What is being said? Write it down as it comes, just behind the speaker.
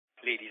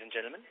Ladies and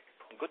gentlemen,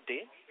 good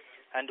day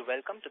and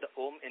welcome to the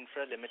OHM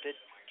Infra Limited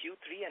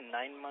Q3 and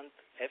 9-month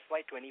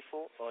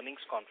FY2024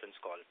 earnings conference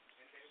call.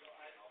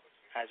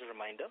 As a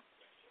reminder,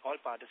 all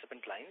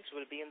participant lines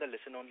will be in the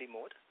listen-only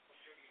mode.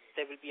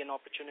 There will be an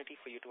opportunity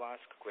for you to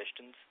ask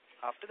questions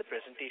after the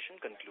presentation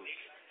concludes.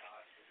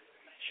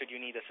 Should you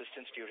need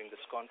assistance during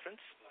this conference,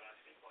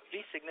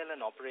 please signal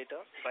an operator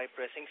by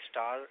pressing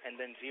star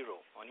and then 0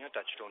 on your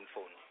touchtone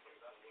phone.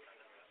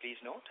 Please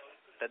note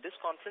that this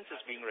conference is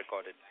being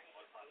recorded.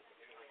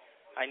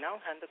 I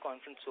now hand the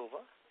conference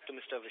over to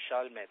Mr.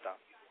 Vishal Mehta.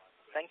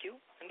 Thank you,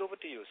 and over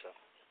to you, sir.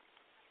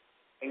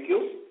 Thank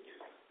you.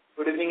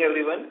 Good evening,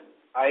 everyone.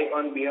 I,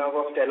 on behalf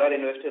of Stellar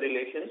Investor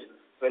Relations,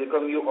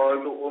 welcome you all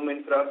to OHM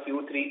Infra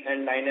Q3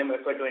 and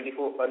 9M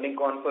FY24 earnings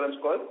conference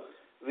call.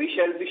 We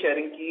shall be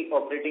sharing key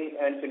operating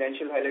and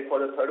financial highlights for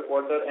the third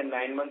quarter and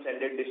 9 months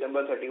ended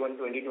December 31,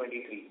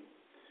 2023.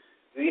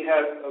 We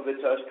have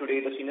with us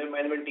today the senior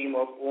management team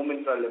of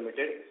OHM Infra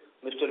Limited,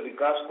 Mr.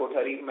 Vikas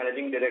Kothari,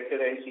 Managing Director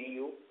and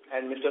CEO,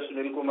 and Mr.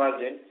 Sunil Kumar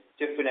Jain,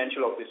 Chief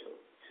Financial Officer.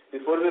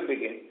 Before we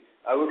begin,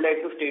 I would like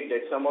to state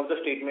that some of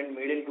the statements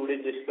made in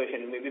today's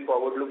discussion may be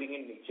forward-looking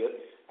in nature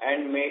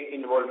and may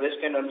involve risk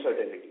and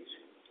uncertainties.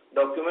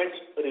 Documents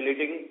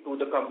relating to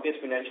the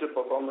company's financial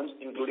performance,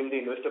 including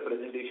the investor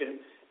presentation,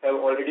 have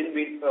already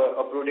been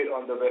uploaded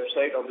on the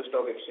website of the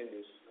stock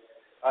exchanges.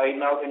 I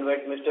now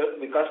invite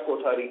Mr. Vikas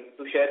Kothari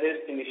to share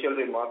his initial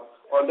remark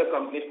on the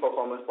company's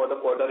performance for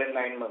the quarter and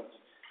 9 months.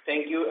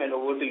 Thank you, and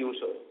over to you,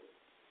 sir.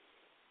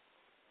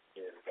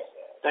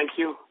 Thank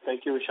you,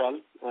 Vishal,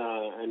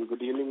 and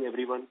good evening,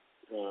 everyone,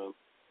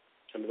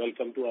 and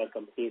welcome to our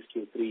company's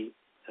Q3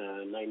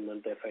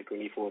 9-month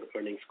FY24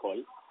 earnings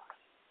call.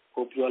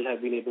 Hope you all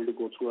have been able to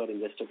go through our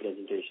investor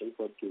presentation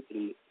for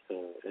Q3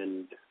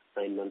 and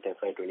 9-month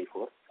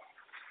FY24.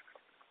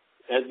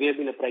 As we have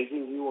been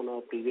apprising you on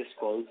our previous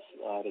calls,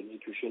 our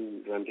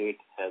execution run rate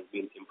has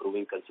been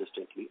improving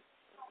consistently.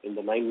 In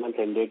the 9 months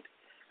ended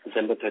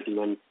December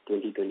 31,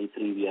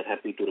 2023, we are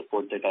happy to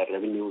report that our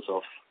revenues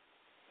of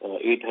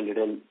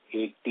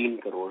 818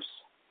 crores,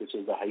 which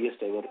is the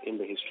highest ever in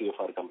the history of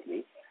our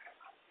company,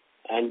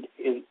 and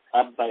is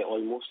up by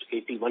almost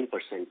 81%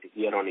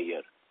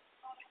 year-on-year,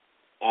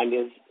 and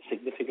is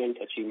significant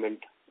achievement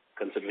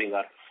considering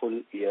our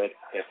full year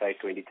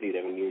FY23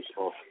 revenues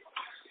of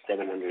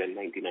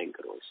 799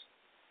 crores.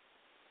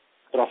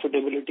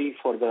 Profitability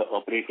for the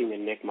operating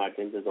and net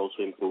margins has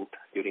also improved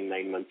during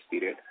 9 months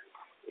period.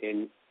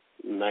 In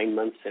 9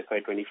 months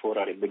FY24,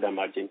 our EBITDA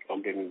margin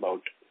comes in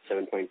about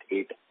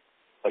 7.8%,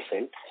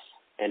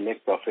 and net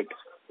profit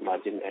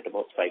margin at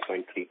about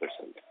 5.3%.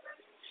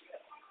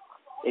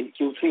 In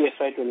Q3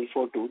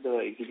 FY24 too, the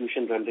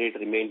execution run rate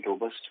remained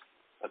robust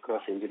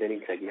across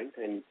engineering segment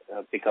and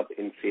pick up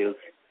in sales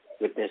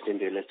witnessed in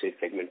real estate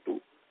segment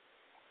too,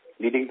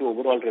 leading to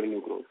overall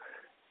revenue growth.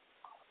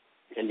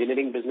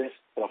 Engineering business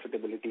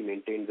profitability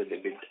maintained with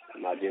EBIT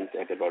margins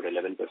at about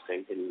 11%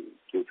 in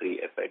Q3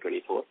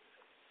 FY24.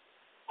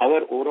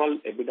 However, overall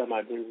EBITDA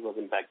margins was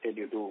impacted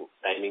due to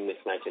timing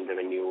mismatch in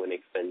revenue and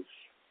expense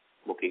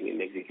booking in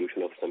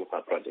execution of some of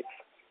our projects.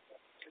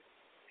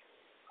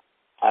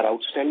 Our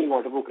outstanding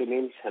order book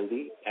remains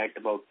healthy at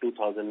about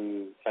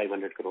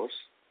 2,500 crores,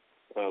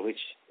 which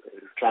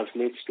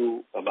translates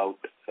to about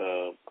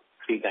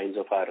 3 times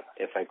of our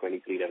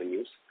FY23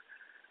 revenues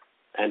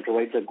and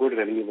provides a good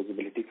revenue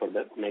visibility for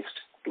the next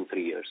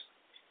 2-3 years.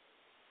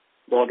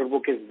 The order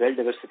book is well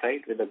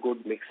diversified with a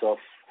good mix of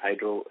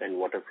hydro and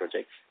water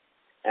projects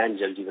and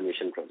Jal Jeevan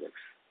Mission projects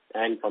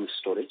and pump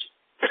storage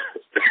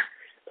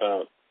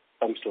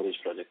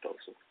project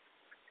also.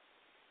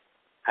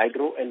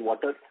 Hydro and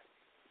water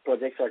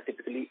projects are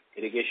typically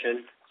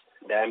irrigation,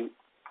 dam,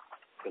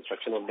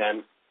 construction of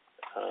dam,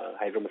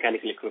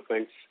 hydromechanical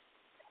equipment,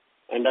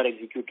 and are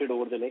executed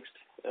over the next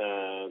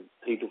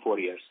 3 to 4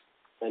 years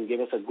and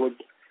give us a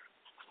good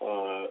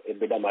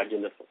EBITDA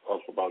margin of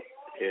about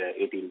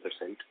 18%.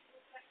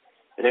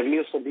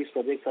 Revenues for these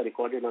projects are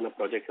recorded on a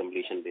project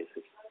completion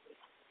basis.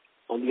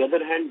 On the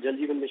other hand, Jal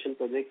Jeevan Mission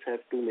projects have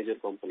 2 major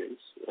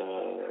components,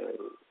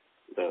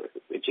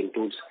 which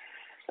includes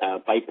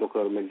pipe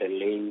procurement and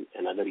laying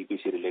and other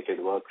EPC-related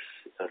works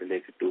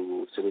related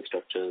to civil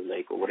structures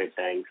like overhead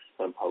tanks,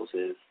 pump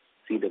houses,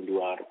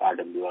 CWR,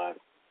 RWR,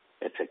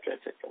 etc.,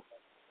 etc.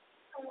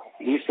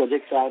 These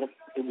projects are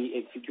to be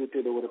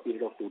executed over a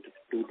period of 2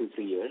 to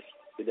 3 years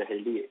with a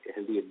healthy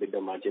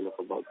EBITDA margin of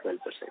about 12%.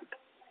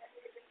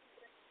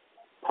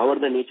 However,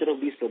 the nature of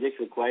these projects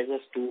requires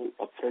us to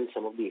upfront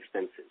some of the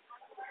expenses,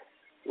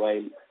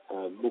 while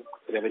book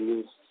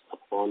revenues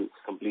upon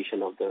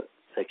completion of the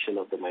section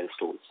of the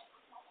milestones,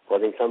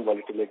 causing some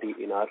volatility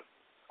in our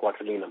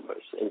quarterly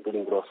numbers,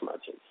 including gross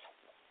margins.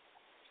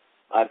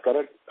 Our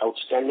current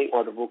outstanding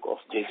order book of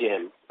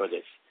JJM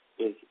projects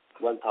is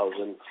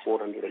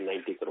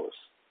 1,490 crores,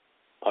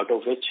 out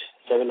of which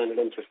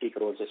 750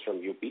 crores is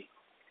from UP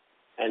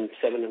and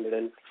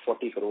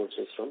 740 crores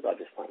is from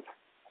Rajasthan.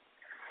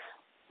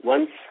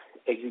 Once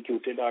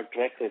executed, our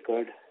track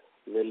record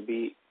will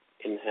be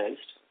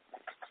enhanced,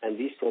 and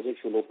these projects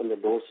will open the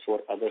doors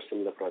for other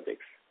similar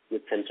projects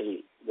with central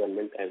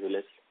government as well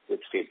as with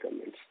state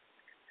governments.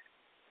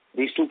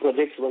 These two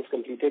projects, once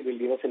completed, will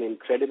give us an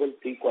incredible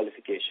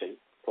pre-qualification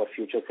for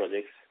future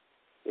projects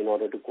in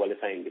order to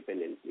qualify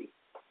independently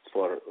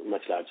for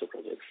much larger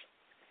projects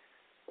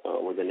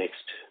over the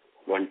next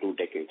 1-2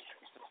 decades.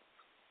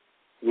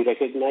 We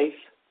recognize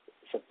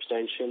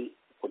substantial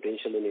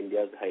potential in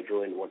India's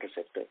hydro and water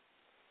sector,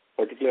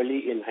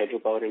 particularly in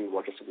hydropower and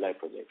water supply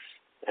projects,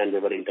 and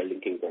there were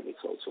interlinking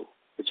projects also,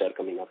 which are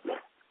coming up now.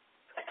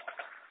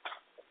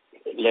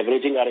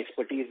 Leveraging our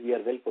expertise, we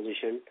are well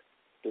positioned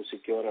to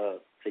secure a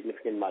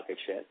significant market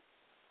share,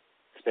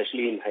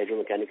 especially in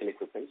hydromechanical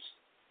equipments,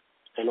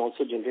 and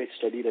also generate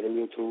steady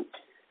revenue through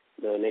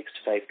the next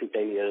 5 to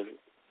 10 years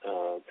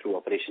through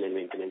operation and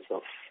maintenance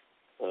of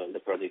the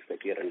projects that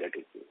we are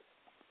undertaking.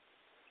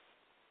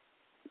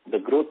 The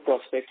growth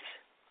prospects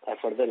are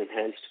further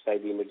enhanced by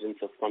the emergence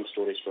of pump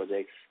storage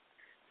projects,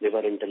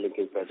 river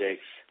interlinking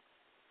projects,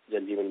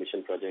 Jal Jeevan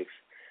Mission projects,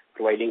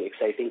 providing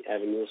exciting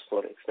avenues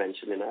for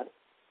expansion in our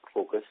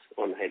focus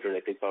on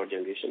hydroelectric power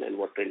generation and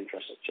water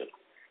infrastructure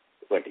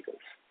verticals.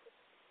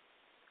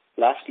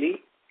 Lastly,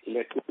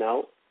 let me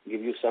now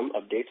give you some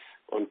updates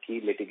on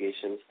key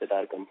litigations that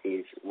our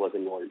company was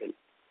involved in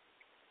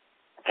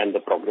and the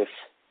progress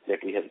that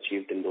we have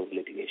achieved in those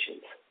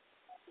litigations.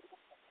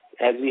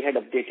 As we had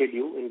updated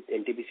you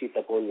in NTPC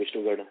Tapon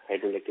Vishnugad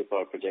hydroelectric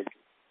power project,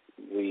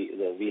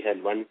 we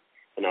had won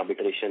an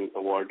arbitration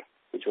award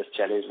which was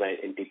challenged by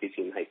NTPC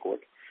in High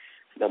Court.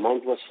 The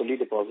amount was fully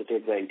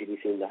deposited by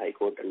NTPC in the High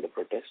Court under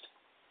protest.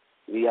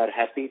 We are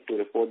happy to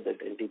report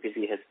that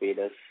NTPC has paid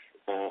us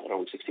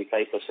around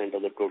 65%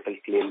 of the total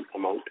claim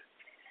amount,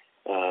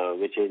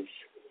 which is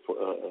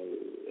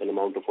an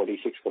amount of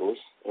 46 crores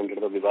under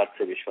the Vivad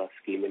Se Vishwas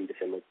scheme in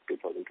December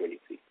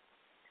 2023.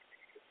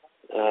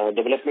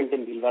 Development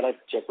in Bhilwara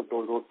Jaipur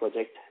Toll Road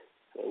project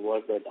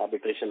was that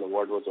arbitration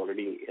award was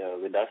already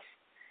with us.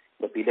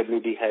 The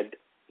PWD had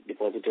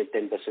deposited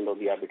 10% of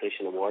the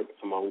arbitration award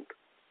amount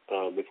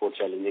before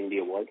challenging the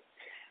award.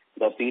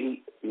 The appeal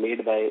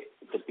made by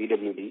the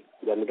PWD,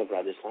 Government of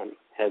Rajasthan,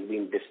 has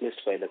been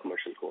dismissed by the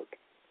commercial court,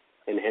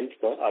 and hence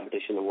the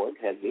arbitration award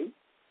has been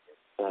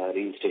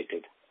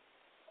reinstated.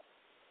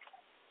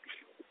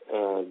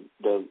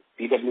 The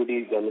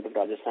PWD, Government of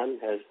Rajasthan,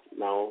 has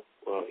now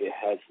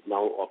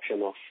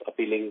option of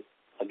appealing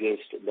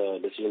against the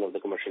decision of the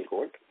commercial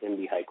court in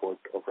the High Court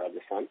of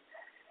Rajasthan,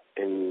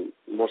 and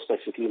more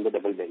specifically in the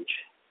double bench,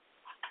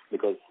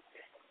 because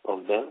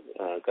of the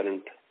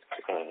current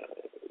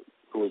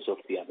rules of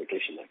the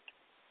Arbitration Act.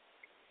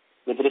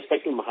 With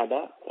respect to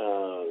Mahada,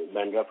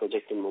 Bandra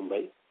project in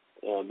Mumbai,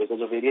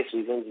 because of various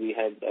reasons, we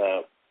had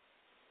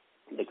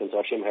the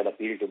consortium had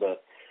appealed to the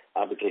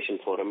arbitration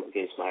forum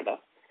against Mahada,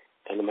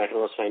 and the matter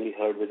was finally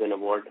heard with an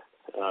award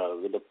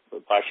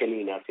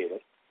partially in our favor,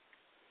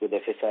 with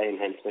FSI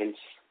enhancements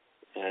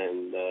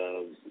and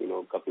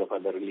a couple of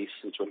other reliefs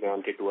which were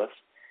granted to us,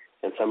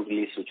 and some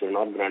reliefs which were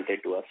not granted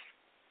to us,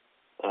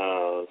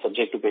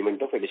 subject to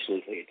payment of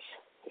additional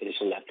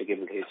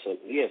applicable rates on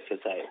the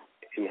FSI,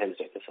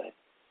 enhanced FSI.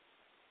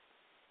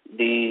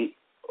 The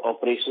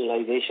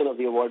operationalization of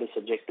the award is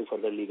subject to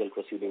further legal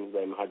proceedings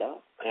by Mahada,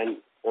 and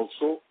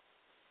also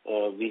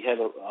we have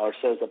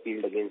ourselves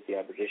appealed against the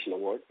arbitration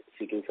award,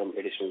 seeking some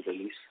additional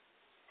release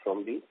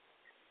from the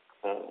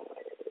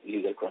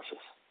legal process.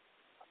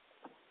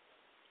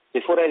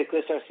 Before I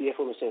request our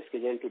CFO, Mr.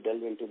 S.K. Jain, to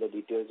delve into the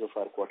details of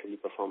our quarterly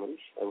performance,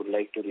 I would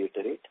like to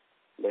reiterate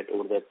that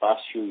over the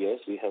past few years,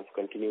 we have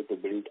continued to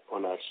build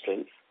on our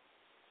strengths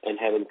and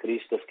have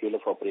increased the scale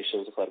of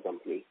operations of our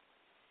company.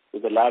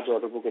 With a large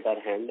order book at our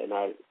hand and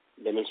our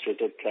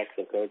demonstrated track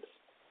record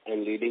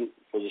and leading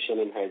position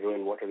in hydro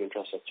and water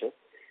infrastructure,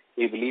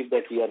 we believe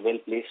that we are well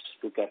placed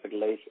to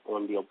capitalize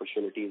on the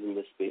opportunities in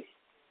this space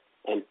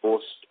and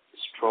post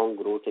strong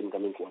growth in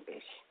coming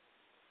quarters.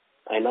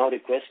 I now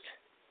request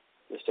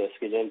Mr.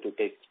 S.K. Jain to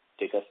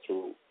take us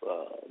through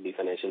the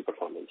financial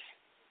performance.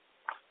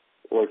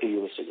 Over to you,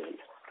 Mr. Jain.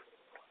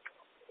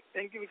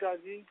 Thank you,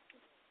 Vikasji.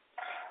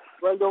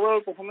 While the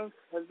overall performance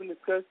has been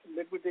discussed,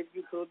 let me take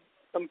you through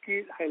some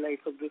key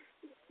highlights of this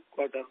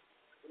quarter.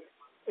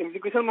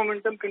 Execution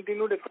momentum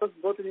continued across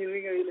both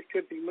engineering and real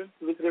estate segments,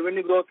 with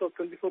revenue growth of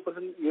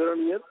 24%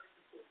 year-on-year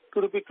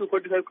to rupees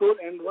 245 crore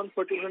and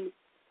 140%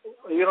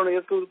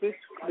 year-on-year to rupees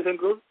 27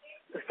 crore,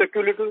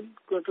 respectively to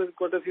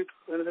quarter 3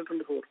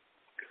 2024.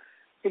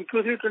 In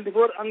Q3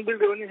 24, unbilled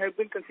revenue have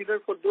been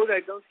considered for those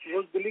items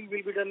whose billing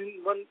will be done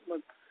in 1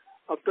 month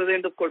after the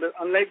end of quarter,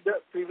 unlike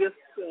the previous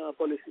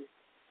policy.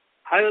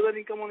 High other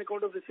income on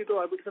account of receipt of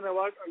arbitration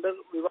award under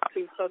Vivad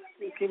Se Vishwas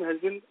scheme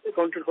has been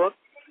accounted for.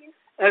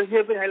 As we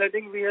have been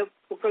highlighting, we have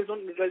focused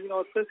on utilizing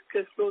our fresh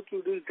cash flow to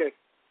reduce debt.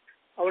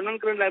 Our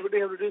non-current liability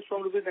have reduced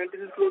from rupees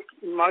 96 crore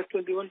in March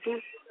 21 to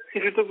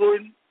 62 crore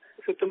in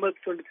September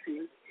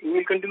 23. We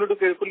will continue to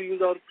carefully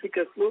use our free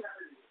cash flow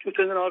to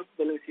strengthen our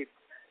balance sheet.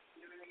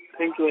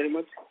 Thank you very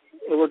much.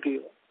 Over to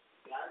you.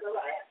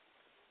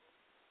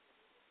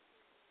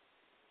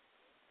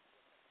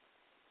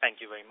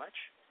 Thank you very much.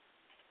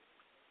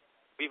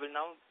 We will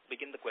now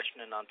begin the question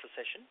and answer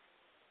session.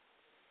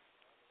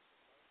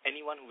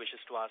 Anyone who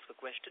wishes to ask a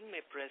question may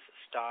press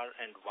star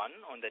and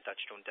 1 on their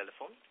touchtone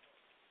telephone.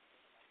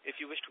 If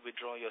you wish to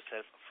withdraw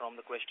yourself from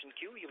the question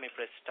queue, you may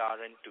press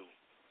star and 2.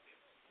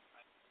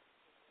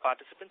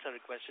 Participants are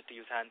requested to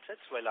use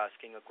handsets while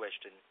asking a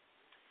question.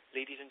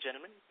 Ladies and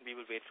gentlemen, we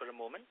will wait for a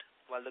moment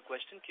while the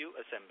question queue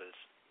assembles.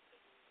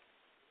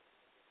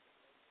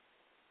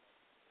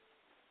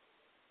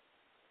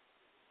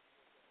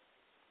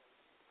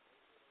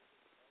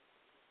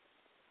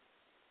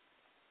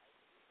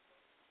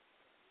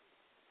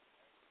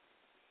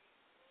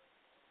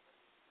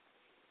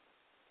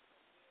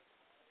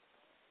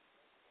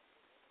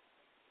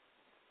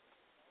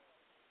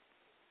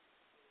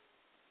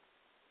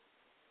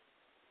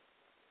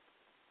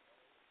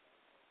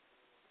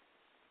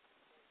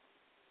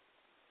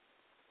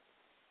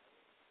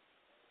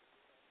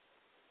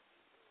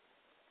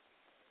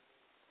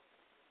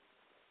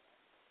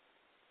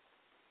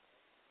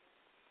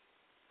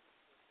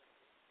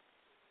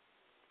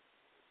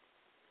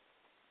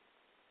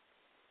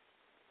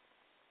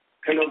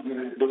 Hello.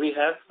 Do we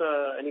have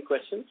any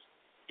questions?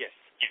 Yes.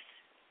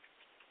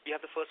 We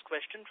have the first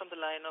question from the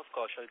line of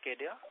Kaushal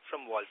Kedia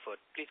from Walford.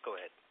 Please go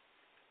ahead.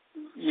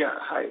 Yeah,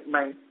 hi.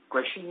 My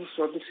question is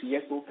for the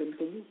CFO. Can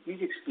you please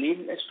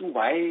explain as to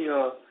why,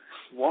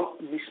 what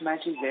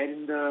mismatch is there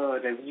in the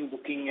revenue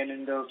booking and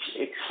in the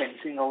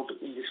expensing out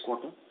in this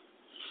quarter?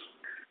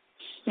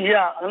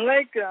 Yeah,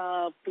 unlike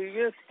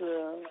previous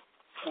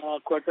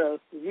quarters,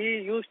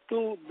 we used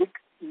to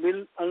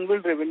bill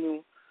unbilled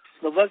revenue,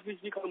 the work which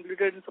we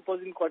completed,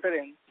 suppose in quarter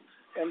end,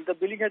 and the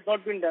billing has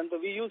not been done. So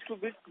we used to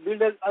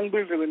bill as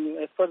unbilled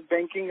revenue as per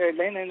banking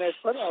guideline and as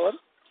per our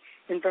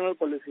internal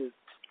policies.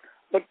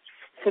 But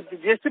for the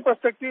GST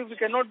perspective, we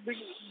cannot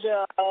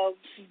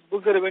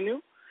book the revenue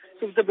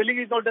if the billing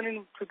is not done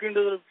in 15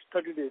 days or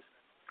 30 days.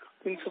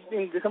 In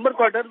December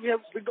quarter, we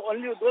have booked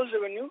only those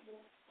revenue.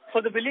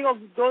 For the billing of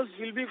those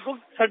will be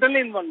booked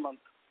certainly in 1 month.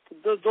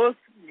 So those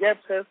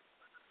gaps have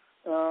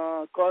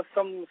caused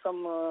some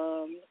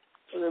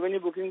revenue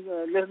booking,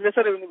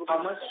 lesser revenue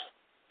booking.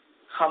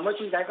 How much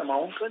is that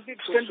amount?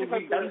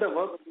 25 done the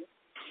work.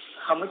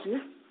 How much is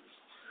it?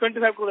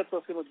 25 crores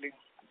approximately.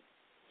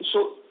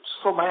 So,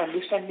 for my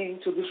understanding,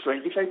 so this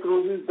 25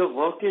 crores is the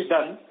work is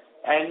done,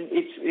 and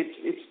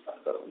it's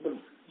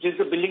just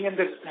the billing and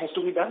has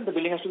to be done. The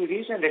billing has to be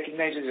raised and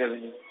recognized as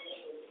revenue.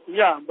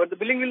 Yeah, but the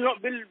billing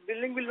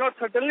will not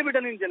certainly be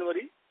done in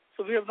January.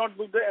 So we have not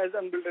booked as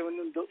unbilled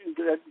revenue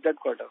into that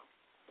quarter.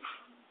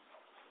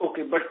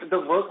 Okay, but the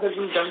work that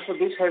you've done for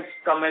this has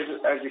come as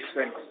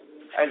expense,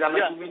 as I'm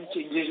assuming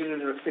changes in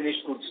the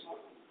finished goods.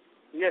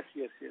 Yes.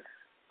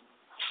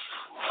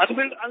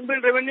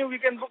 Unbilled revenue we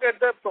can book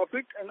at the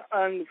profit,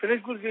 and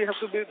finished goods we have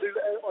to bill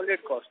only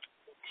at cost.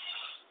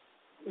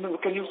 No,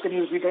 can you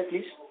repeat that,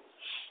 please?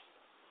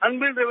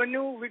 Unbilled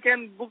revenue we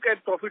can book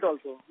at profit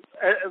also,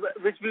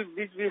 which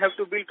we have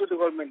to bill to the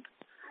government,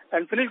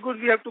 and finished goods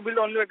we have to bill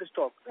only at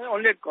stock,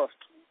 only at cost.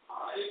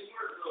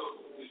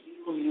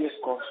 Only at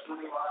cost.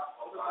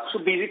 So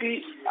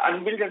basically,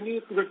 unbilled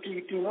revenue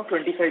to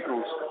 25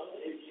 crores.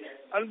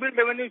 Unbilled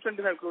revenue is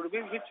 25 crores,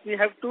 which we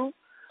have to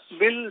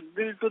bill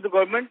to the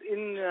government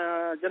in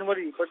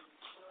January, but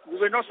we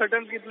were not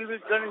certain it will be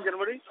done in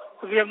January,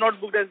 so we have not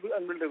booked as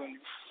unbilled revenue.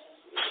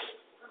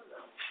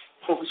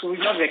 Okay, so we've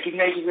not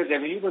recognized it as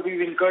revenue, but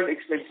we've incurred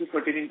expenses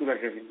pertaining to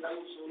that revenue.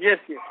 Yes.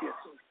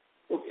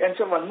 Okay, and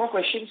so one more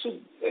question. So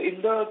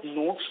in the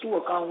notes to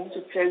accounts,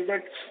 it says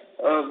that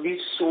we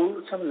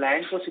sold some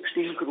land for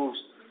 16 crores.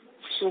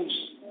 So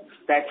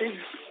that is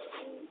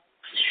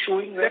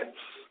showing that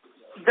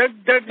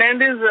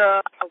land is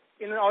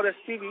in our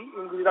SPV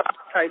in Gujarat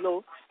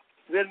silo,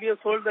 where we have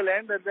sold the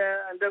land, and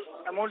the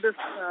amount is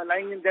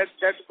lying in that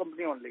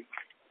company only.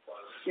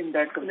 In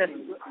that company?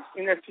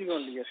 In SPV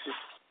only, yes.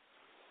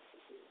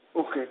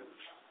 Okay.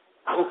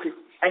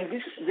 And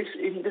this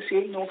in the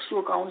same notes to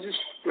accounts is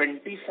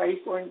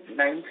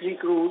 25.93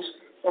 crores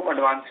of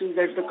advances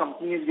that the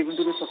company has given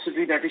to the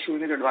subsidiary, that is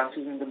showing as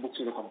advances in the books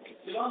of the company.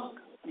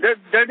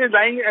 That is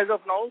lying as of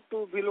now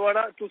to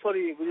Gujarat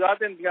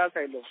and Bihar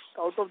silos.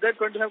 Out of that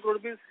 25 crore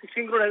rupees,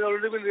 16 crore has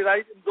already been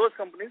realized in those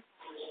companies,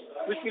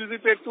 which will be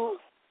paid to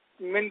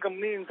main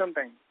company in some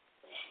time.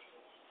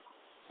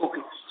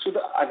 Okay. So the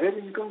other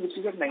income, which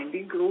is at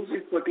 19 crores,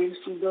 it pertains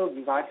to the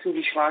Vivad Se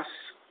Vishwas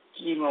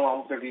scheme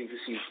amount that we've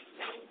received.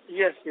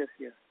 Yes.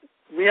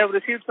 We have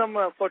received some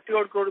 40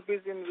 odd crore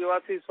rupees in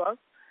Vivad Se Vishwas,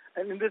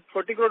 and in this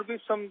 40 crore rupees,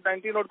 some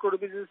 19 odd crore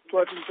rupees is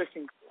towards interest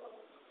income.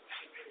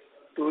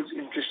 Towards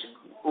interest income.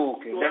 Oh,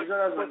 okay. That's what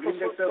I was wondering,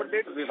 that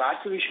the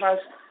Vivad Se Vishwas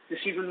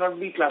receipt will not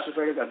be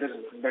classified as other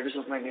income. That is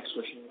what my next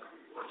question is.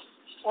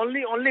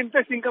 Only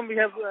interest income we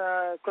have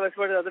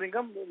classified as other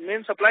income.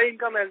 Main supply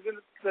income has been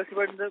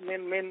classified as the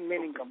main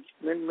income,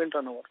 main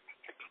turnover.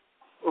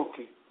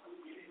 Okay.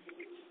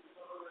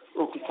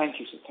 Thank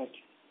you, sir. Thank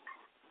you.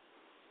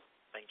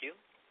 Thank you.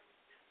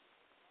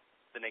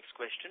 The next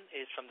question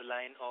is from the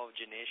line of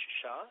Jinesh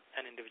Shah,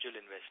 an individual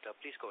investor.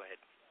 Please go ahead.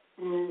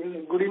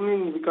 Good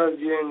evening,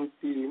 Vikasji and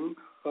team.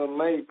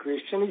 My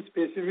question is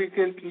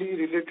specifically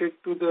related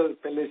to the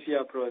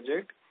Palacia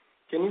project.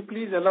 Can you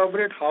please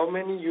elaborate how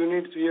many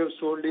units we have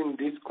sold in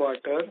this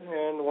quarter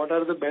and what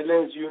are the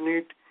balance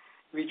unit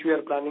which we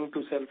are planning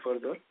to sell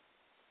further?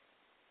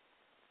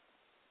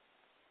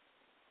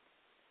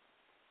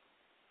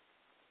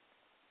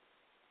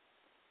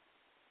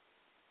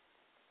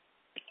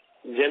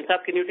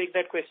 Jensab, can you take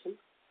that question?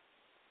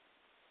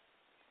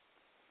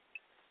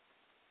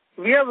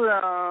 We have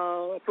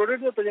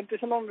uploaded the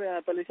presentation on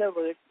Palishar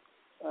project,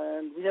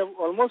 and we have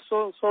almost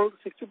sold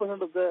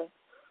 60% of the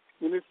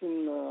units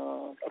in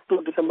up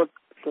to December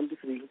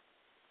 23.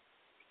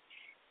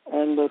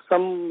 And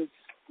some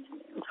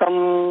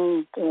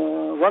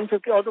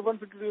 150 out of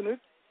 150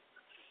 units,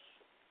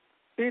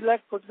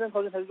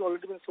 3,49,000 has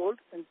already been sold,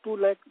 and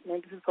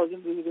 2,96,000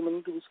 is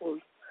remaining to be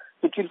sold,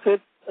 which will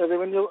save a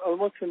revenue of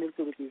almost 300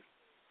 crore rupees.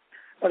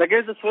 And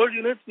against the sold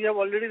units, we have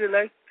already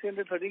realized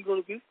 313 crore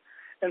rupees,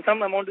 and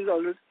some amount is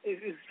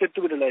yet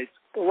to be realized.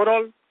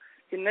 Overall,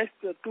 in next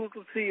 2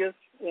 to 3 years,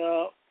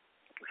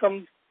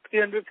 some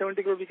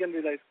 370 crore we can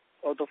realize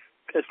out of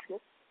cash flow.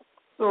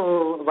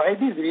 So why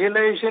this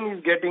realization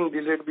is getting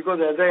delayed? Because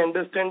as I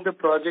understand, the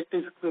project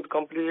is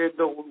completed,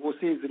 the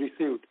OC is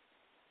received.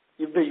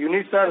 If the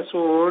units are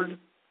sold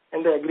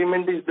and the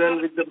agreement is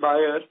done with the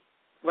buyer,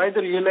 why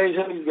the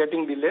realization is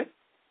getting delayed?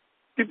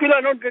 People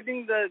are not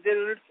getting their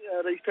units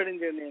registered in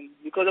their name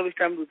because of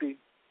stamp duty,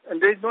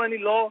 and there is no any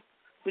law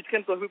which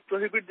can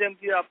prohibit them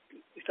कि आप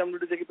stamp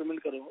duty देके payment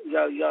करो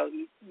या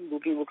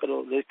booking वो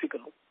करो registry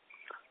करो.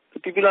 So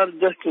people are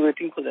just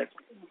waiting for that.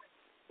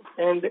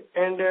 And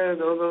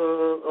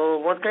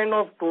what kind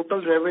of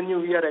total revenue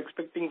we are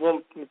expecting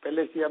from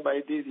Palacia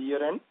by this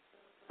year end,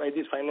 by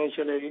this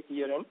financial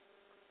year end?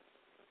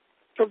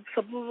 So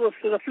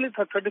roughly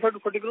 35 to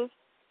 40 crores.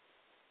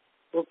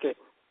 Okay.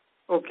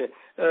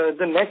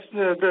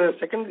 The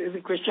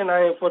second question I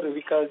have for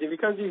Vikasji.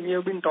 Vikasji, we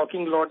have been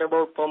talking a lot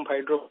about pump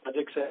hydro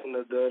projects and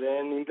other,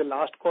 and in the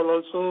last call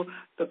also,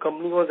 the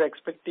company was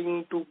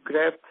expecting to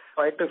grab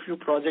quite a few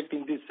projects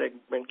in this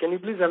segment. Can you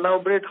please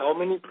elaborate how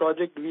many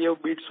projects we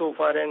have bid so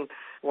far and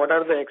what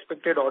are the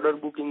expected order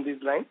book in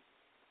this line?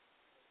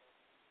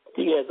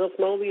 See, as of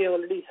now, we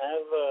already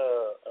have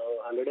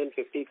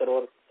 150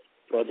 crore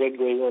project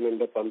going on in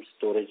the pump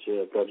storage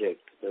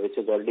project, which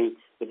is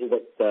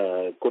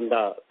the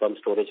Kunda pump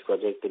storage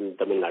project in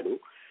Tamil Nadu.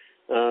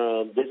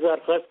 This is our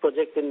first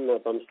project in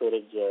pump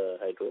storage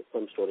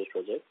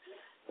project.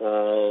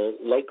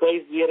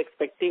 Likewise, we are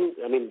expecting,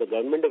 the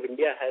government of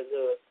India has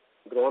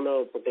grown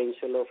a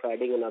potential of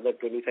adding another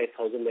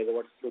 25,000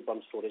 megawatts to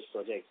pump storage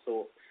projects.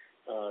 So,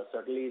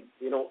 certainly,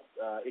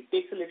 it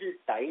takes a little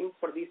time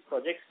for these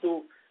projects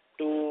to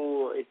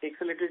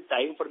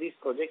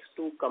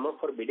come up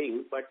for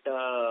bidding, but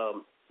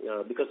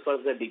because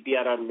first the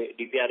DPR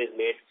is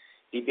made,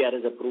 DPR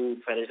is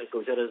approved, financial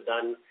closure is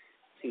done,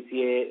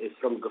 CCA is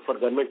for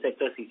government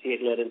sector, CCA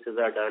clearances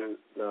are done,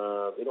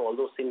 all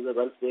those things are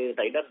once they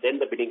tied up, then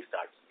the bidding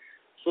starts.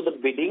 So the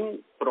bidding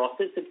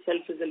process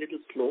itself is a little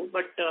slow,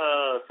 but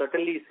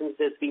certainly since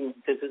this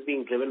is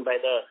being driven by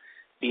the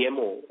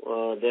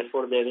PMO,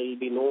 therefore there will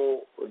be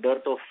no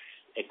dearth of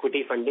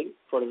equity funding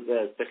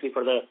especially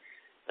for the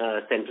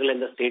central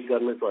and the state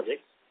government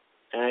projects,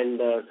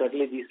 and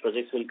certainly these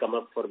projects will come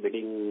up for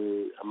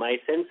bidding. My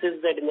sense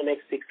is that in the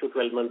next 6 to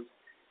 12 months,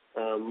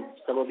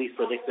 some of these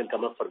projects will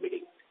come up for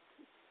bidding.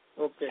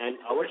 Okay. And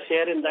our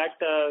share in that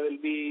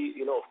will be,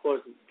 of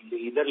course,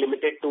 either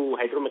limited to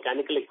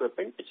hydromechanical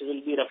equipment, which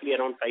will be roughly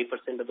around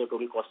 5% of the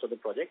total cost of the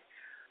project,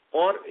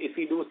 or if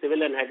we do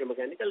civil and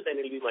hydromechanical, then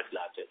it will be much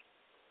larger.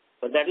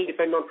 But that will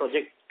depend on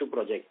project to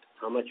project,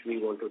 how much we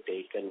want to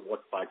take and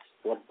what part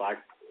of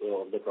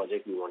the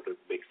project we want to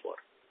bid for.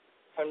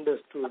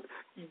 Understood.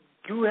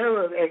 You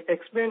have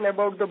explained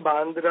about the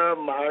Bandra,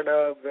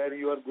 Mahada, where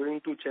you are going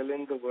to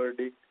challenge the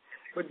verdict.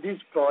 But this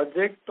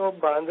project of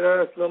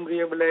Bandra slum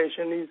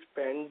rehabilitation is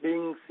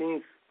pending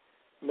since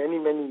many,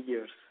 many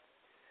years.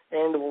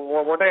 And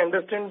what I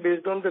understand,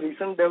 based on the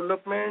recent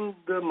development,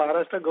 the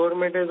Maharashtra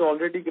government has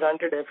already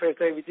granted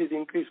FSI, which is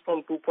increased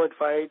from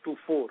 2.5 to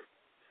 4.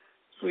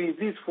 So is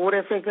this 4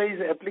 FSI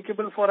is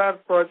applicable for our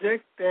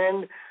project?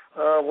 And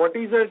what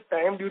is the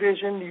time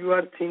duration you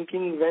are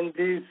thinking when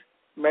this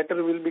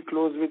matter will be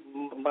closed with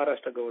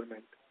Maharashtra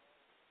government?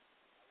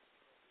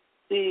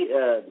 See,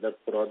 the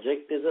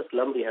project is a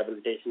slum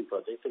rehabilitation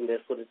project, and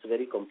therefore it's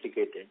very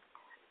complicated.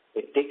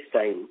 It takes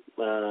time.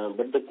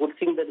 But the good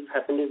thing that has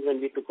happened is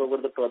when we took over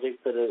the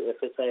project, the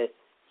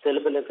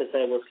sellable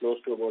FSI was close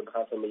to about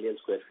 500,000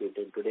 square feet,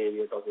 and today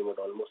we are talking about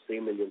almost 3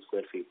 million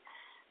square feet.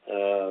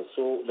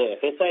 So the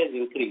FSI has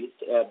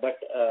increased, but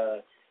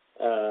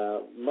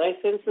my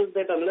sense is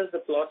that unless the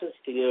plot is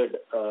cleared,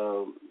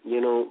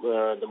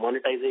 the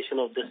monetization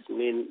of this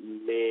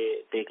may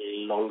take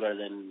longer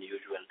than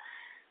usual.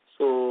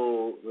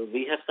 So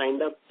we have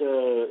signed up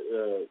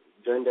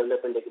joint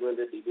development agreement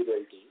with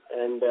DB20,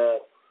 and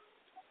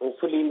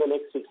hopefully in the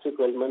next 6 to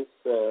 12 months,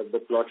 the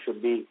plot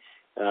should be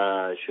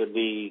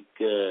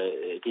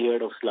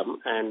cleared of slum,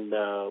 and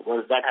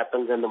once that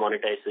happens, then the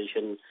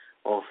monetization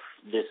of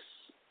this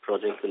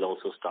project will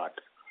also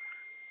start.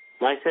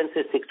 My sense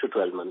is 6 to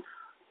 12 months.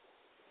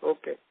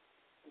 Okay.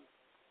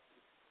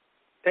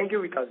 Thank you,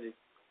 Vikasji.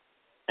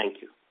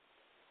 Thank you.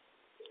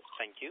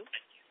 Thank you.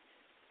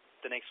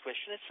 The next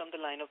question is from the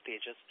line of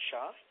Tejas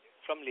Shah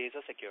from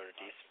Laser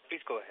Securities.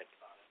 Please go ahead.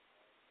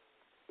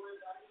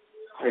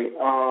 Hi.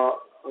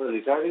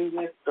 Regarding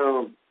that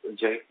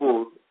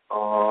Jaipur,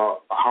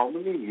 how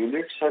many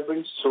units have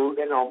been sold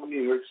and how many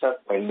units are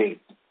pending?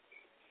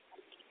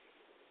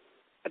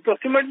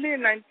 Approximately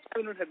 90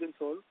 units have been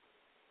sold.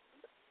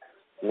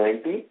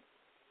 90?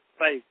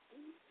 5.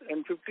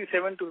 And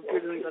 57 to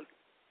 58 units.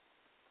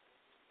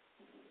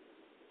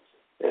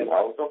 And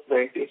out of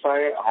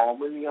 95, how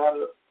many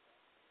are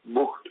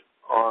booked?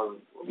 Or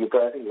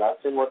because I think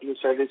last time what you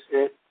said is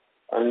that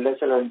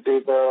unless and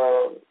until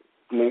the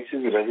place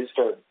is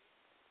registered,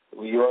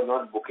 you are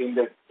not booking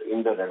that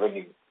in the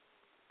revenue.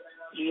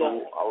 Yeah.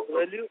 So out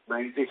of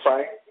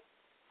 95,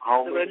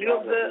 how many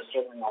are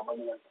registered and how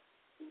many are...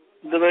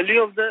 The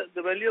value of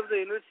the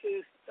units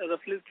is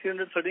roughly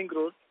 313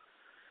 crores,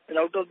 and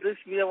out of this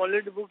we have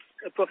already booked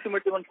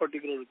approximately 140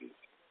 crore rupees.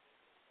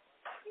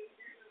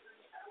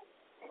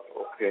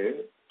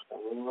 Okay.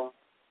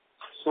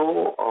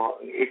 So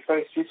if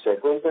I see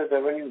sequential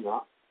revenue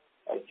now,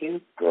 I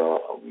think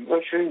we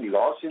were showing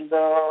loss in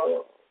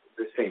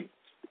this thing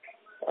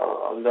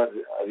on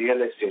the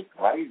real estate.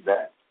 Why is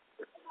that?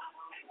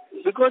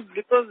 Because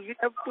we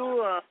have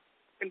to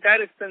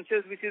entire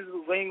expenses which is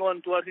going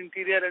on towards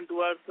interior and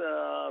towards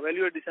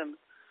value addition,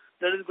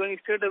 that is going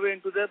straight away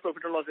into the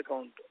profit and loss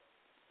account.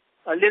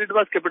 Earlier it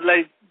was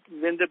capitalized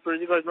when the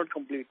project was not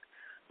complete.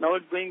 Now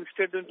it's going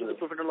straight into the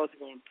profit and loss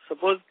account.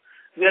 Suppose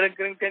we are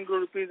incurring 10 crore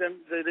rupees and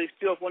the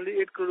registry of only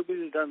 8 crore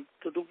rupees is done,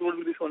 so 2 crore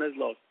will be shown as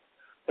loss.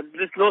 But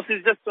this loss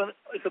is just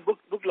it's a book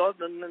loss,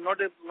 not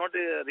a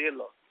real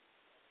loss.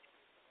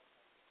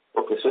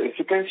 Okay, so if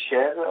you can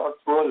share or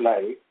throw a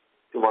light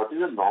to what is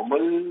the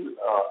normal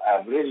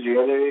average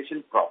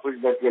realization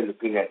profit that we are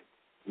looking at?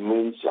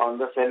 Means on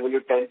the sale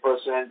value 10%,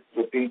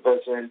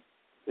 15%?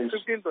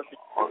 15%.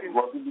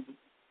 What will be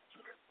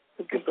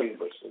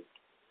 15%?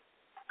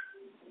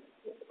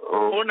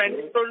 Over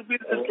 90 crore rupees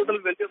is total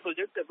value of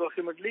project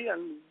approximately,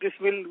 and this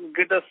will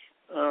get us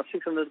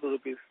 600 crore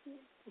rupees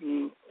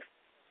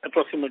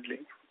approximately.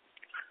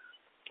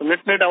 So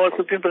net our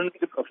 15%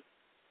 is profit.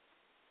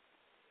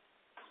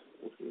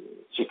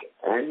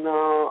 And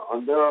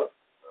on the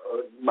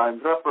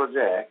Bandra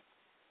project,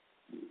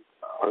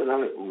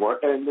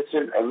 what I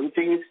understand,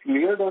 everything is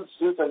cleared or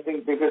still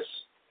something, because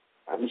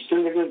I'm still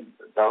a little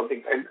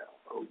doubting. And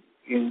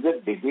is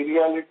the DB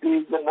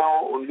Realty the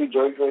now only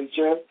joint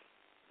venture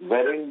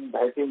wherein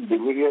I think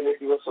DB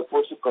Realty was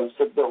supposed to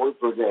construct the whole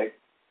project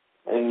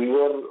and you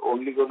are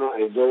only going to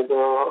enjoy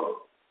the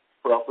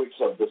profits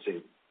of the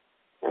same?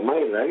 Am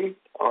I right,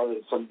 or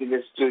something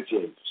has still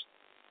changed?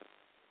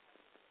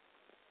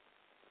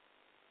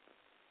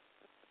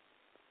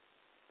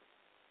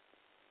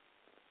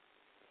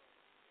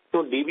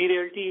 So DB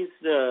Realty is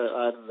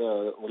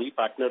our only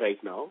partner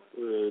right now.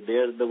 They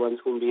are the ones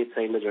whom we had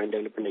signed a joint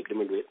development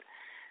agreement with,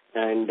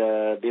 and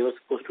they were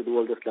supposed to do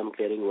all the slum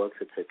clearing works,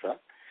 etc.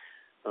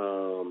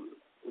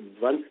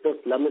 Once the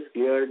slum is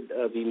cleared,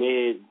 we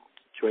may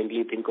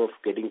jointly think of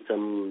getting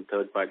some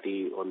third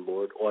party on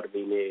board, or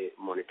we may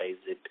monetize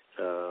it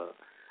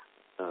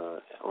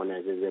on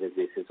as is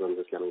basis when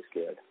the slum is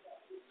cleared.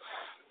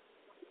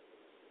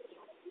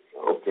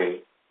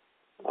 Okay.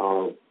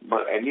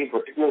 But any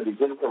particular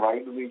reason why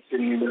do we still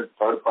need a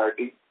third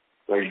party?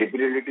 Well, DB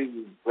Realty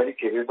is very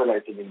capable, I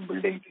think, in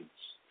building things.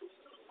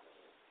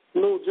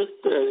 No, just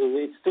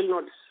it's still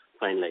not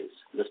finalized.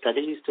 The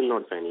strategy is still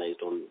not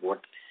finalized on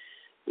what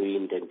we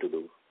intend to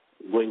do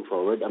going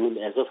forward. I mean,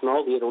 as of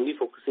now, we are only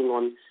focusing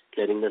on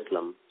clearing the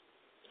slum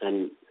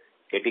and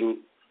getting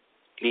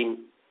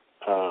clean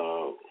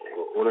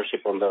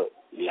ownership on the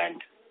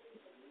land.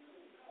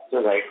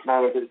 So right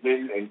now it is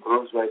being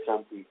encroached by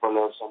some people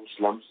or some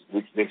slums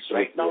which needs to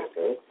right now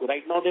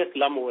there's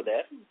slum over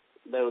there.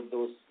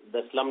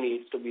 The slum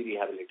needs to be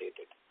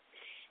rehabilitated.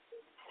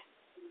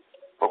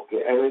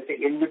 Okay, and I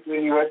think in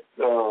between you had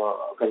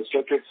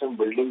constructed some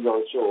buildings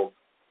also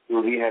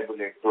to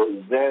rehabilitate. So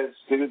is there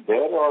still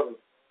there, or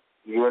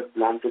you had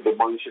planned to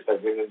demolish it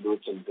again and do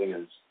something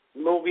else?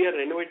 No, we are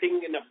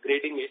renovating and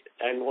upgrading it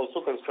and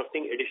also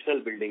constructing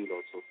additional buildings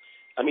also.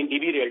 I mean,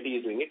 DB Realty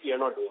is doing it. We are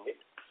not doing it.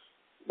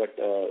 But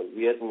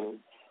we are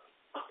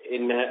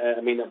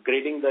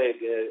upgrading the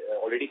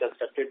already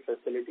constructed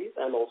facilities,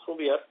 and also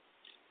we are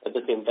at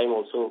the same time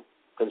also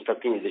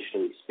constructing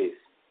additional space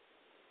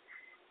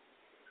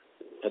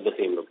at the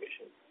same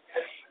location.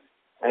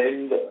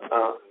 And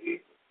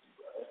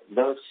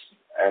the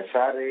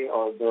SRA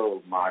or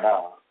the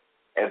MADA,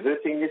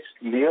 everything is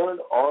cleared,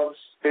 or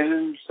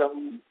still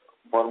some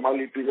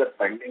formalities are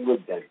pending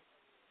with them?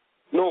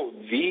 No,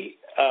 we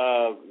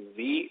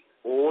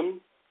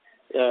own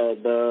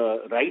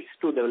the rights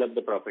to develop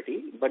the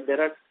property, but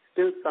there are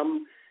still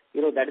some,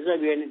 that is why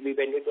we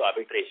went into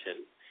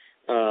arbitration.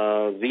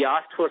 We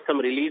asked for some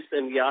reliefs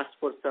and we asked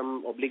for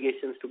some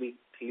obligations to be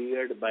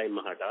cleared by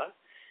MADA.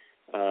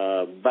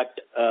 But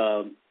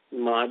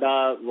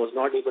MHADA was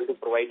not able to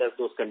provide us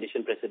those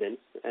condition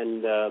precedents,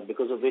 and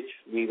because of which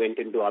we went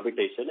into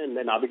arbitration, and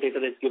then arbitrator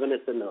has given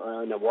us an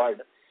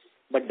award,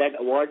 but that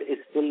award is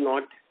still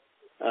not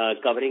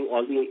covering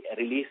all the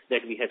relief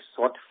that we had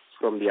sought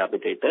from the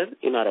arbitrator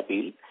in our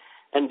appeal,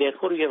 and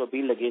therefore we have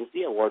appealed against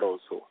the award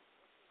also.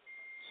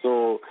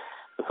 So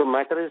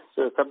matter is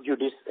sub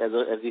judice as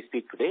we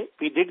speak today.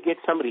 We did get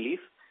some relief.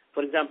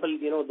 For example,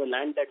 the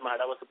land that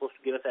MHADA was supposed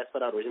to give us as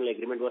per our original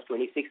agreement was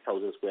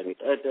 26,000 square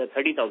meters,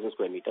 30,000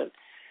 square meters.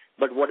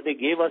 But what they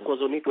gave us was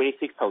only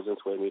 26,000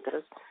 square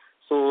meters.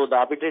 So the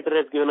arbitrator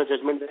has given a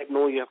judgment that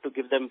no, you have to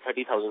give them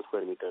 30,000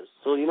 square meters.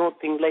 So,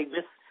 things like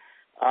this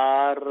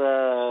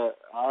are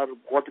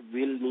what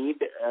will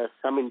need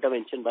some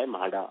intervention by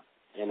MHADA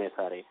and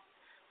SRA.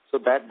 So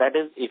that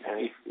is if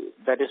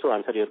that is to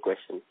answer your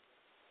question.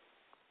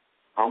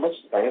 How much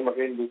time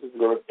again this is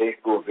going to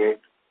take to again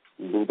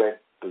do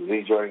that,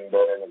 rejoin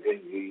there and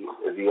again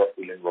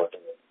re-appeal and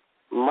whatever?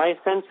 My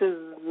sense is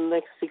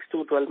next 6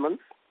 to 12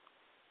 months.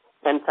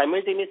 And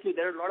simultaneously,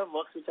 there are a lot of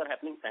works which are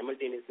happening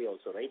simultaneously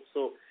also, right?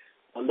 So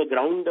on the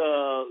ground,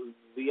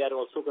 we are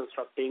also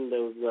constructing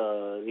those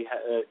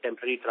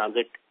temporary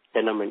transit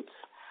tenements.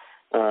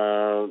 We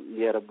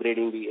are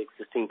upgrading the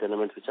existing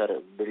tenements which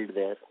are built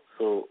there.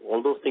 So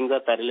all those things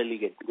are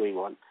parallelly going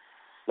on.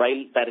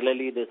 While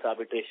parallelly this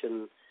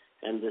arbitration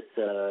and this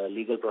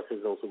legal process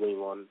is also going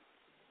on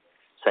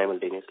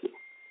simultaneously.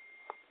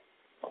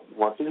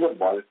 What is the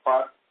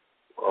ballpark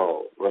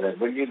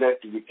revenue that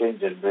we can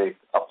generate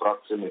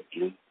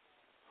approximately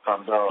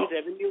from the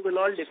revenue will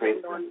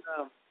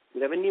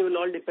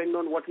all depend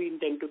on what we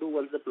intend to do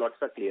once the plots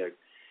are cleared.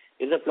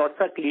 If the plots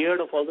are cleared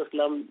of all the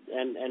slum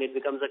and it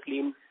becomes a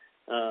clean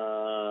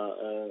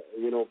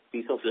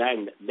piece of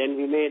land, then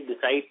we may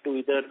decide to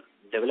either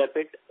develop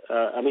it.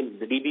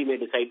 The DB may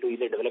decide to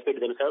either develop it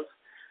themselves,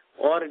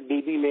 or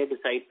DB may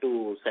decide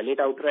to sell it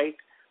outright,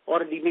 or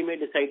DB may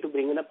decide to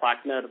bring in a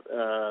partner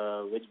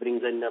which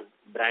brings in a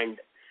brand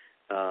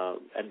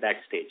at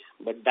that stage.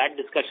 But that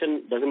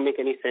discussion doesn't make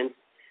any sense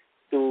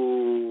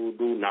to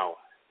do now.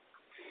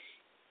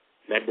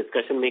 That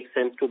discussion makes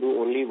sense to do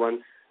only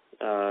once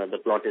the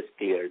plot is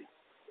cleared.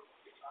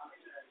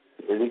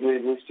 Basically,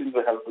 we still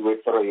have to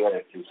wait for a year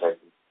at least, I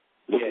think,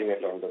 looking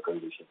at all the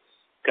conditions.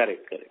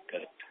 Correct.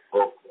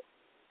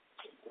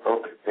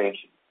 Okay, thank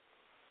you.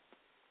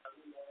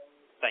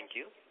 Thank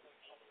you.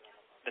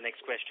 The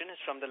next question is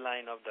from the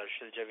line of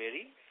Darshil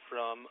Javeri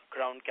from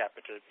Crown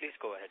Capital. Please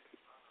go ahead.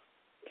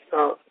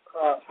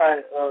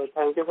 Hi.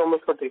 Thank you so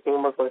much for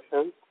taking my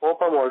question.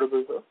 Hope I'm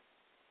audible, sir.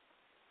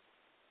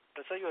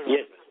 Sir, you are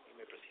yes. audible. You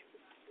may proceed.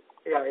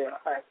 Yeah.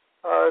 Hi.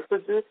 So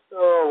just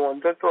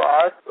wanted to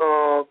ask,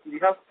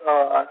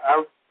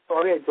 I'm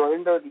sorry I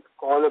joined the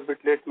call a bit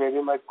late.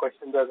 Maybe my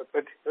questions are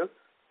repetitive.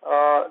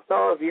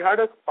 So we had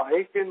a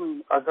spike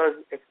in other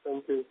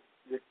expenses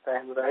this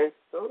time, right?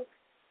 So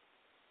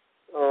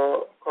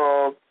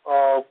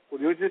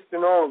could you just,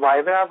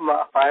 why have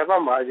our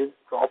margins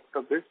dropped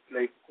a bit?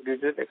 Like, could you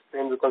just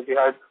explain, because we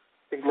had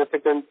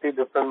significantly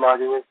different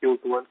margins in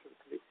Q2 and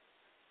Q3?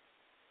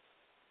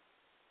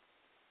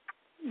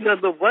 Yeah,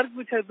 the work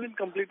which has been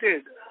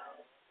completed,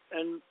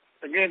 and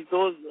again,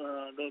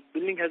 the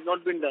billing has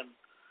not been done.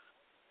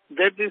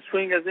 That is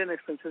showing as an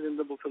expenses in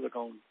the books of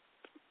account.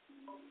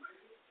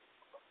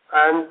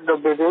 And the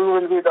billing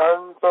will be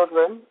done for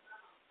when?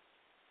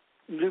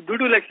 Due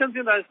to elections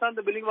in Rajasthan,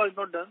 the billing was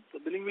not done. So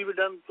billing will be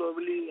done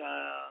probably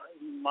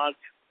in March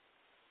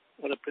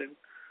or April.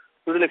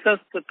 Due to elections,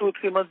 for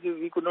 2-3 months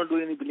we could not do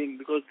any billing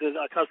because the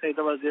Achar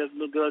Sanhita was there.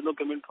 There was no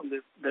payment from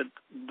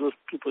those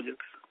two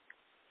projects.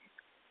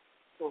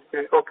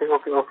 Okay,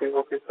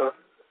 sir.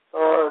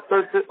 So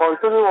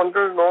also we want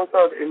to know,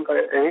 sir,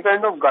 any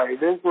kind of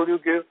guidance would you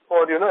give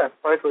for,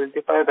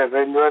 FY25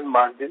 revenue and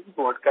margins?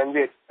 What can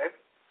we expect?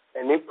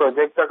 Any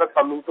projects that are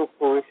coming to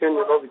fruition,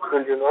 which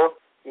will,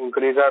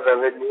 increase our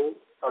revenue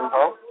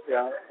somehow?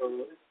 Yeah,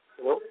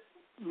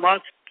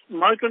 March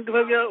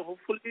 25, we are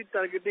hopefully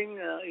targeting,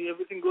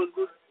 everything goes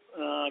good,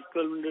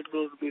 1,200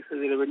 crore rupees as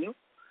a revenue,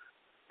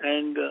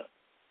 and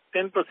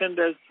 10%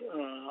 as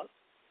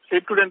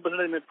 8 to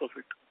 10% as net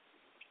profit.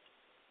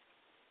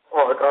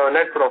 Oh,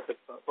 net profit,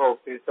 sir.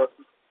 Okay, sir.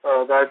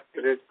 That's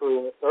great to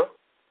hear, sir.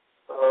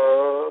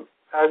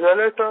 As well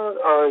as,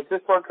 I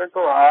just wanted to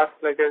ask,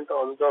 like, in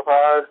terms of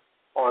our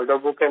order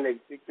book and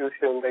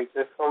execution, like,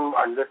 just from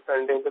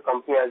understanding the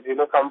company, as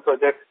some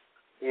projects,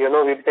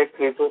 will take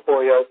 3 to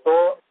 4 years.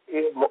 So,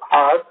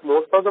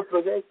 most of the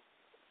projects,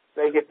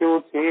 like, if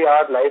you see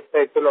our life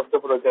cycle of the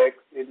project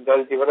in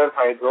Jal Jeevan and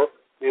Hydro,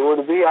 they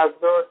would be at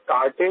the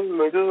starting,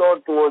 middle, or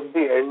towards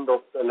the end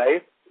of the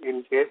life,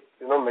 in case,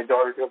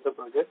 majority of the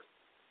projects.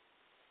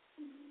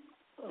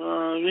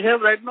 We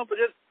have right now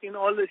projects in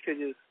all the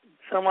stages.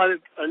 Some are at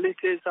early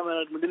stage, some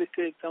are at middle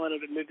stage, some are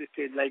at late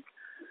stage. Like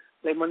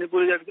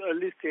Manipur is at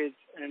early stage,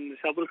 and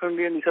Shahpur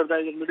Khandi and Nisarda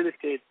is at middle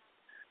stage,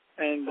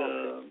 and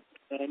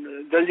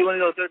Jal Jeevan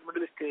is also at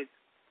middle stage.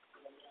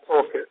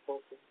 Okay.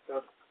 So,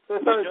 sir,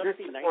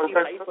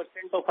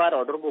 95% of our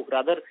order book,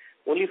 rather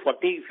only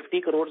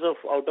 40-50 crores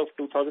out of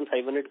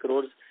 2,500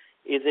 crores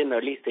is in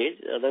early stage.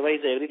 Otherwise,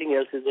 everything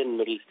else is in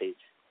middle stage.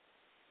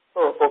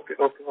 Oh, okay.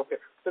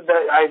 So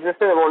I just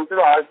wanted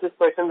to ask this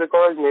question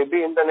because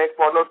maybe in the next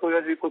 1 or 2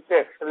 years we could see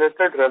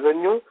accelerated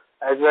revenue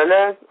as well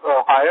as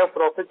higher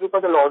profits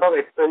because a lot of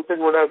expenses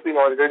would have been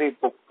already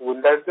booked.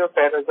 Would that be a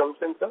fair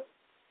assumption, sir?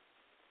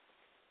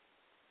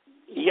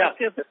 Yeah.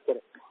 Yes. That's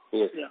correct.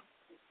 Yes. Yeah.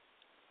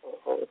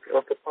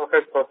 Okay.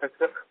 Perfect,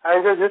 sir. I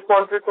just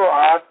wanted to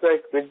ask,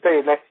 like, with the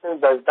election,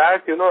 does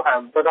that,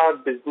 hamper our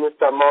business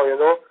somehow,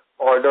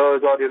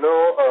 orders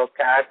or,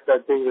 cash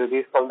that's being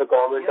released from the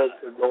government as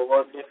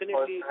lower?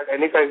 Definitely.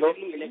 Any kind of...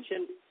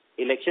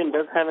 Election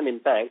does have an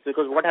impact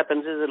because what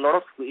happens is a lot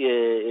of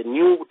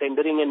new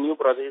tendering and new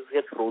projects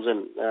get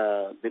frozen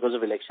because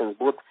of elections,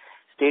 both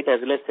state as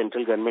well as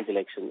central government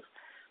elections.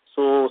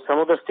 So some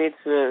of the states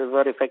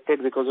were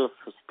affected because of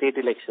state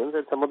elections,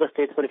 and some of the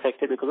states were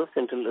affected because of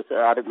central.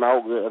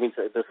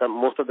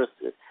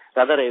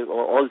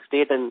 All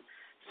state and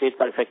states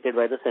are affected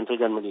by the central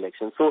government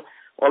elections. So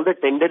all the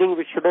tendering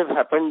which should have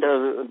happened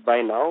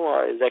by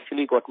now is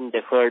actually gotten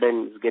deferred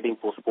and is getting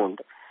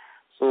postponed.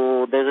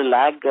 So there's a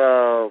lag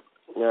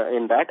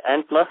in that,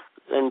 and plus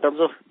in terms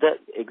of the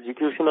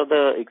execution of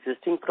the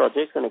existing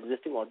projects and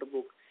existing order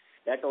book,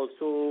 that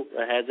also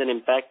has an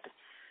impact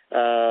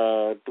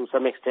to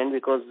some extent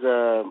because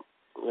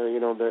during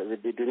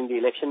the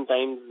election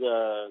times,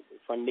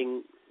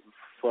 funding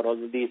for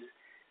all of these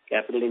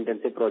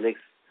capital-intensive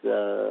projects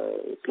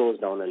slows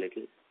down a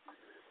little.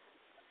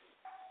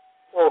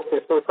 Okay,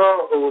 so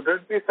would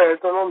it be fair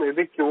to know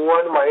maybe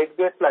Q1 might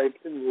be a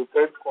slightly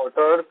muted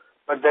quarter,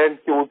 but then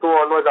Q2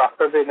 onwards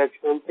after the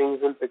election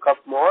things will pick up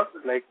more?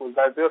 Like, would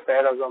that be a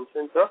fair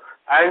assumption, sir?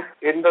 And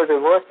in the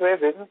reverse way,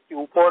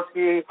 will Q4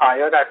 see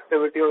higher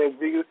activity or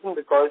execution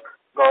because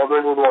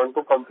government would want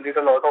to complete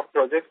a lot of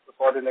projects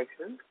before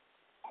elections?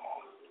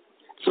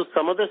 So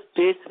some of the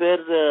states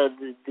where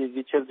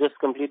which have just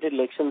completed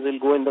elections will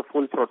go in the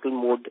full throttle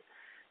mode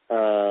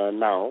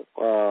now.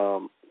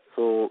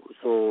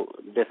 So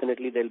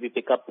definitely there will be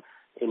pickup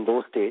in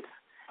those states,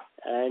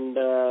 and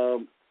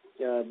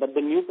but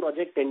the new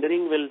project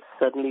tendering will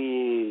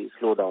certainly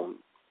slow down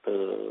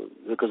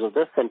because of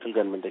the central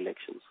government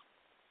elections.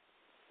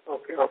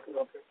 Okay.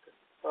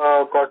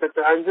 Got it.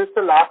 And just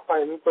the last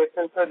final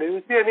question, sir. Do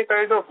you see any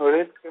kind of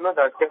risk,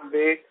 that can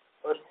be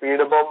a speed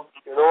bump,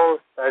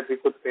 that we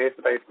could face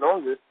right now,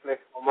 just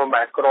like from a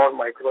macro or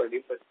micro any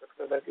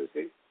perspective that you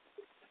see?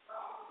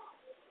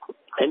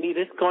 Any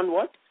risk on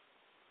what?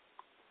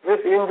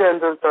 Just in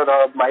general, sir,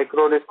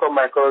 micro risk or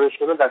macro risk,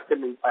 that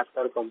can impact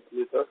our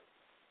company, sir.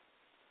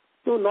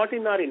 No, not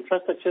in our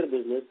infrastructure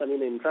business. I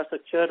mean,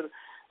 infrastructure,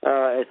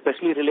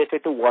 especially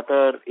related to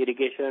water,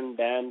 irrigation,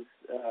 dams,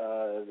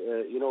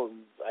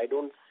 I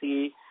don't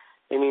see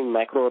any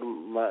macro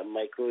or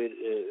micro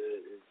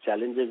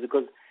challenges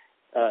because,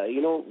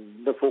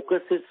 the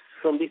focus is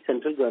from the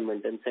central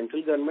government, and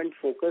central government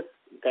focus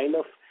kind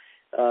of,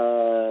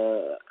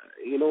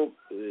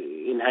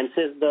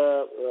 enhances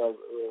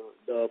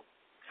the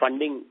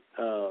funding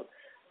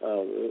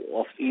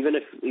of even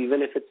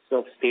if it's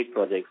of state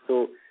projects.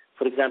 So,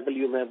 for example,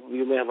 you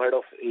may have heard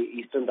of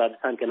Eastern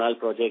Rajasthan Canal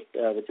project,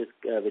 which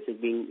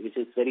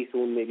is very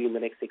soon, maybe in the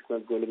next 6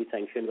 months, going to be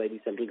sanctioned by the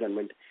central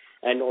government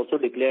and also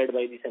declared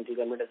by the central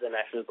government as a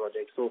national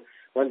project. So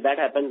once that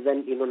happens,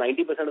 then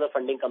 90% of the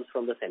funding comes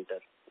from the center,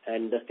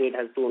 and the state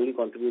has to only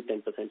contribute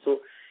 10%.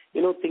 So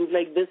things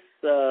like this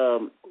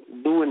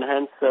do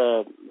enhance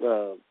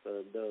the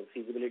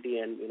feasibility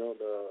and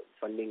the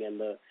funding and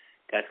the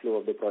cash flow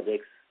of the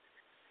projects.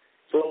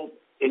 So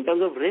in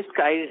terms of risk,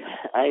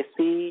 I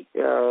see,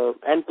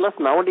 and plus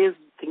nowadays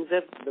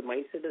the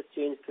mindset has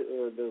changed.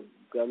 The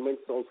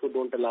governments also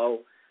don't allow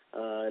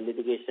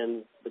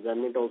litigation. The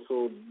government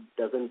also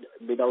doesn't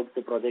bid out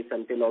the projects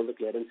until all the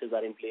clearances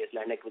are in place,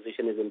 land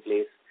acquisition is in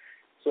place.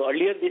 So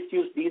earlier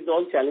these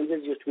all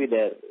challenges used to be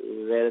there,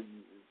 where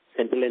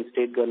central and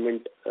state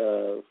government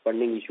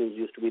funding issues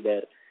used to be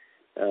there.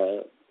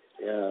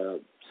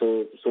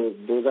 So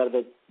those are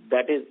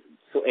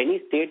so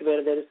any state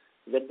where the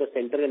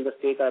center and the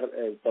state are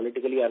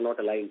politically are not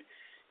aligned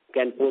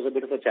can pose a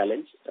bit of a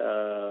challenge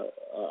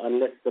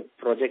unless the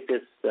project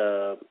is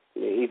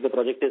if the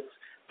project is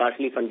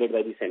partially funded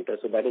by the center.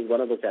 So that is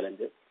one of the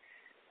challenges,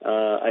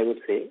 I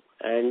would say.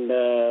 And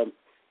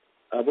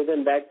other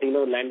than that,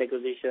 land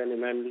acquisition,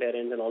 environmental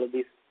clearance, and all of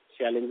these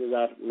challenges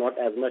are not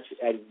as much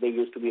as they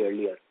used to be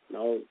earlier.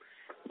 Now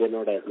they're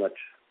not as much.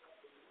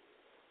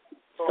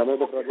 Some of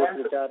the projects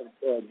which are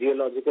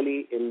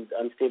geologically in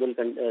unstable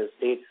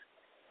states,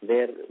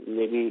 there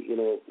maybe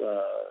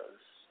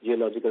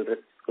geological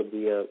risks could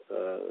be a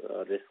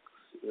risk.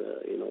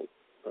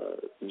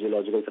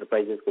 Geological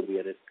surprises could be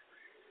a risk.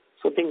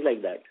 So things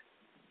like that.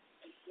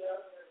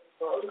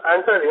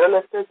 And the real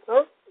estate,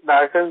 sir,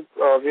 that is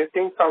we're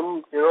seeing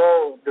some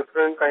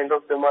different kind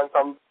of demand.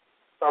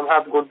 Some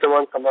have good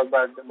demand, some have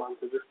bad demand.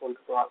 So just wanted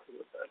to ask you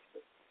about that.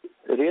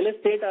 Real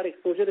estate, our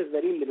exposure is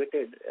very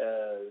limited.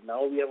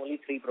 Now we have only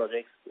 3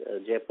 projects: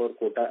 Jaipur,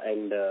 Kota,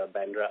 and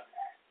Bandra.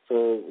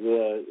 So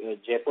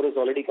Jaipur is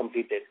already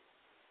completed.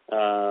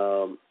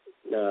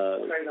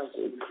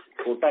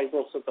 Kota is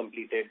also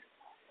completed.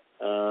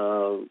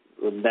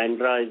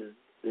 Bandra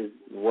is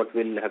what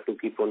we'll have to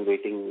keep on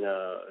waiting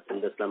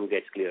till the slum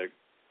gets cleared.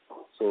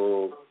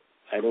 So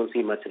I don't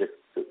see much risk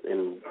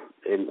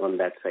on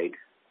that side.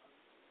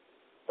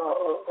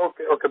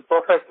 Okay.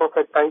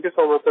 Perfect. Thank you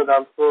so much,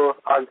 Ram, for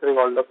answering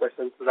all the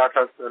questions. That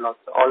helps a lot.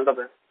 All the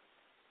best.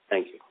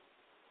 Thank you.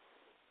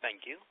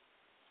 Thank you.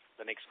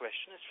 The next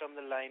question is from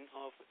the line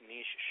of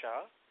Nish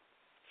Shah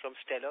from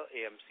Stellar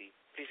AMC.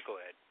 Please go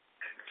ahead.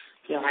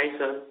 Yeah, hi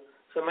sir.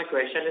 So my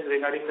question is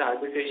regarding the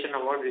arbitration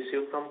award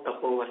received from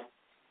Tapovan.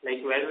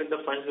 Like, where will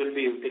the funds will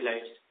be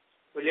utilized?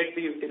 Will it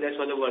be utilized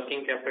for the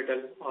working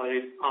capital, or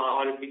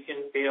we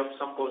can pay up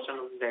some portion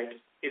of that?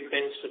 If you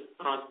can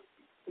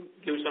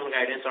give some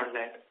guidance on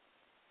that.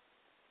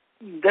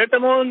 That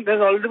amount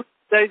has already been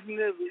utilized in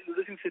the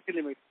reducing CC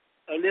limit.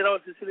 Earlier our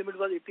CC limit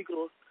was 80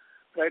 crores.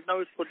 Right now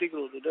it's 40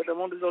 crores. That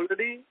amount is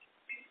already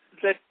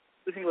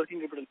reducing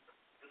working capital.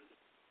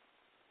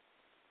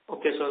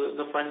 Okay, so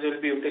the funds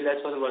will be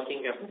utilized for the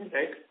working capital,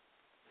 right?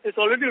 It's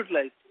already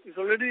utilized. It's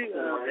already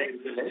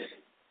utilized.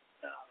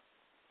 Yeah.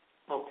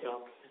 Okay.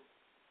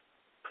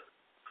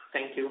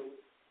 Thank you.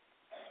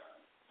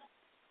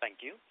 Thank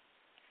you.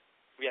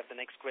 We have the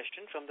next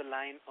question from the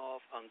line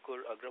of Ankur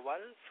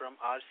Agrawal from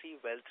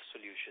RC Wealth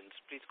Solutions.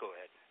 Please go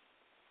ahead.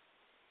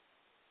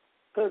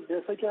 Sir,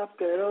 जैसा कि आप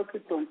कह रहे हो कि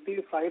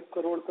 25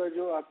 करोड़ का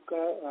जो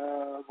आपका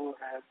वो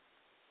है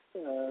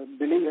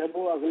बिलिंग है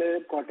वो अगले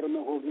क्वार्टर में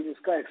होगी,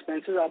 जिसका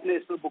एक्सपेंसेस आपने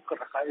इसमें बुक कर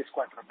रखा है इस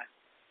क्वार्टर में,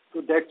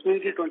 तो दैट्स मीन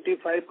कि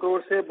 25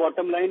 करोड़ से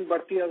बॉटम लाइन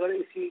बढ़ती है अगर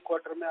इसी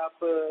क्वार्टर में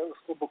आप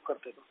उसको बुक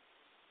करते तो.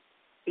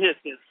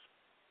 यस.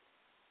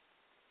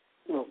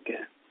 ओके.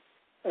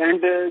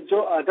 एंड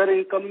जो अदर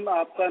इनकम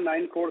आपका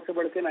 9 करोड़ से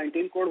बढ़ के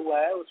 19 करोड़ हुआ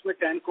है, उसमें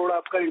 10 करोड़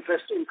आपका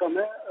इंटरेस्ट इनकम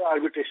है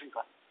आर्बिट्रेशन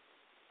का.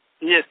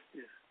 यस.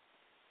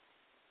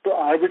 तो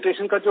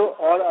आर्बिट्रेशन का जो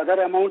और अदर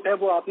अमाउंट है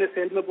वो आपने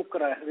सेल में बुक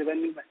करा है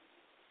रेवेन्यू में.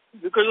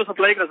 बिकॉज वो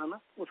सप्लाई का था ना,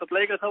 वो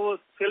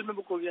सेल में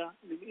बुक हो गया,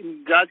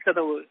 ब्याज का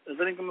था वो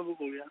अदर इनकम में बुक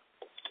हो गया.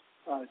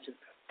 अच्छा,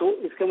 तो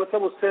इसके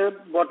मतलब उससे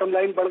बॉटम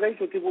लाइन बढ़ गई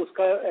क्योंकि वो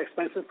उसका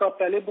एक्सपेंसेस तो आप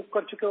पहले बुक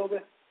कर चुके होंगे.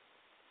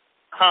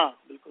 हाँ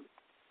बिल्कुल.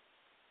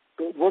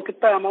 तो वो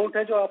कितना अमाउंट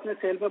है जो आपने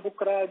सेल में बुक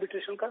करा है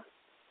आर्बिट्रेशन का?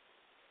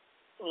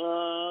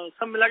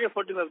 सब मिला के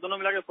 45, दोनों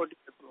मिला के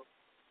 45 करोड़.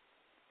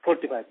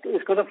 45. तो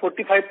इसका तो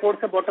 45 करोड़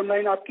से बॉटम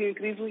लाइन आपकी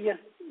इंक्रीज हुई है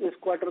इस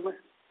क्वार्टर में.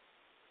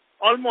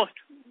 ऑलमोस्ट,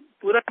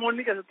 पूरा अमाउंट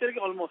नहीं कह सकते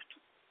लेकिन ऑलमोस्ट.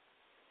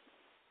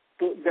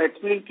 तो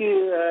दैट्स मीन कि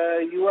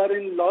you are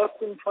in loss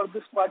for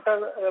this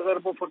quarter अगर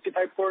वो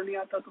 45 करोड़ नहीं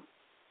आता तो.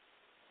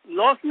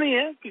 लॉस नहीं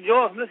है कि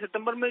जो हमने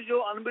सितंबर में जो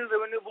अनबिल्ड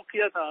रेवेन्यू बुक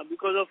किया था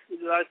बिकॉज ऑफ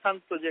राजस्थान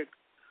प्रोजेक्ट,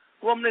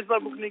 वो हमने इस बार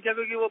बुक नहीं किया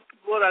क्योंकि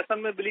वो राजस्थान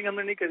में बिलिंग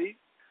हमने नहीं करी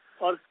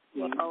और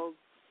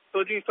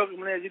क्लोजिंग स्टॉक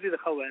हमने एज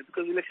रखा हुआ है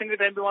बिकॉज इलेक्शन के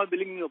टाइम पे वहाँ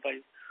बिलिंग नहीं हो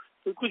पाई.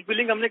 तो कुछ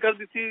बिलिंग हमने कर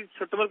दी थी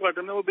सितंबर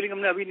क्वार्टर में, वो बिलिंग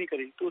हमने अभी नहीं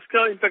करी, तो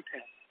उसका इम्पैक्ट है.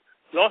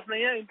 लॉस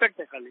नहीं है, इम्पैक्ट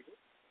है खाली.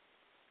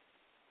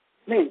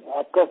 नहीं,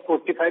 आपका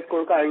 45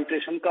 करोड़ का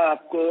आर्बिट्रेशन का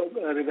आपको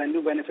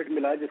रेवेन्यू बेनिफिट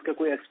मिला जिसके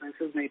कोई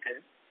एक्सपेंसेस नहीं थे.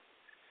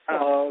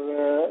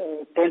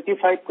 और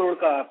 25 करोड़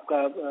का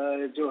आपका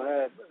जो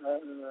है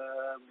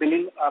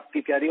बिलिंग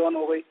आपकी कैरी ऑन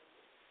हो गई,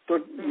 तो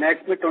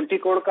नेट में 20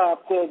 करोड़ का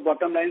आपको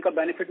बॉटम लाइन का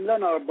बेनिफिट मिला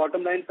ना, और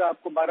बॉटम लाइन पे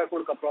आपको 12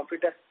 करोड़ का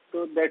प्रॉफिट है.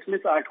 तो दैट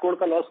मीन्स 8 करोड़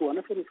का लॉस हुआ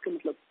ना फिर इसके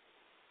मतलब.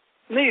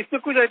 नहीं, इसमें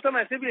कुछ आइटम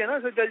ऐसे भी है ना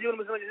सर, जल जीवन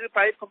मिशन जैसे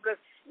पाइप अपने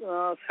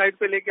साइड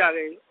पे लेके आ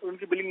गए,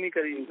 उनकी बिलिंग नहीं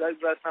करी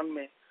राजस्थान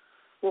में,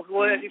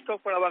 वो ऐसी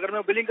स्टॉक पड़ा. अगर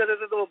मैं बिलिंग कर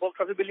देते तो वो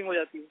काफी बिलिंग हो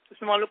जाती है. तो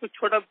इसमें मान लो कुछ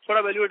छोटा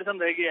वैल्यू एडिशन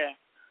रह गया है,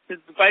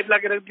 पाइप ला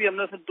के रख दी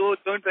हमने, उसमें 2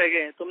 जॉइंट रह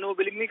गए हैं तो हमने वो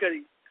बिलिंग नहीं करी,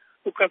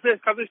 तो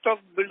काफी स्टॉक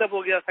बिल्डअप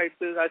हो गया साइड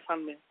पे राजस्थान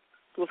में.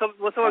 तो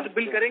वो सब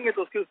बिल करेंगे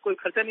तो उसके कोई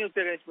खर्चा नहीं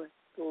होता है इसमें,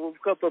 तो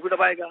उसका प्रॉफिट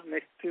अब आएगा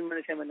नेक्स्ट 3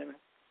 महीने 6 महीने में.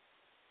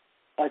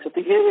 अच्छा,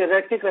 तो ये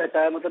इरेक्टिक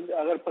रहता है, मतलब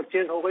अगर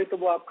परचेज हो गई तो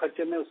वो आप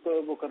खर्चे में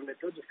उसको वो कर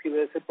लेते हो जिसकी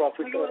वजह से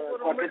profit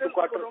quarter to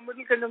quarter raw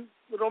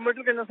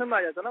material consumption में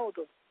आ जाता ना, वो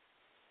तो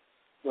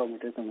रॉ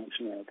मटेरियल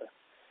कंजम्पशन में आता है.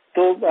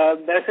 तो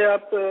वैसे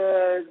आप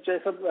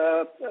जैसा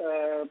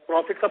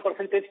प्रॉफिट का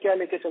परसेंटेज क्या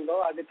लेके चल रहे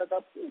हो आगे तक,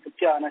 आप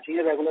क्या आना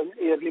चाहिए रेगुलर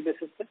ईयरली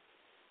बेसिस पे?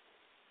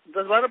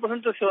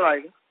 10-12% तो श्योर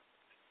आएगा.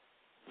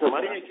 तो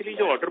हमारे एक्चुअली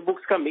जो ऑर्डर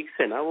बुक्स का मिक्स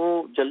है ना, वो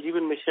जल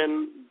जीवन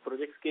मिशन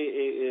प्रोजेक्ट्स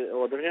के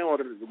ऑर्डर हैं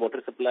और वाटर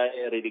सप्लाई,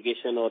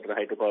 इरिगेशन और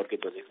हाइड्रो पावर के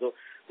प्रोजेक्ट्स. तो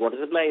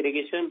water supply,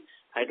 irrigation,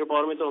 hydro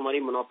power में तो हमारी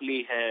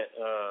मोनोपोली है,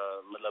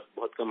 मतलब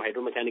बहुत कम.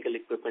 हाइड्रो मैकेनिकल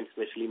इक्विपमेंट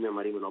स्पेशली में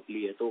हमारी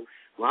मोनोपोली है, तो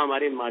वहाँ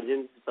हमारे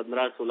मार्जिन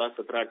 15, 16,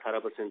 17,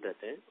 18%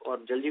 रहते हैं,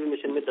 और जल जीवन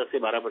मिशन में 10 से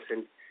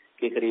 12%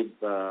 के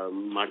करीब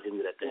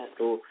मार्जिन रहते हैं.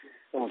 तो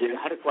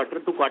हर क्वार्टर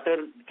टू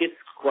क्वार्टर किस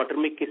क्वार्टर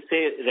में किससे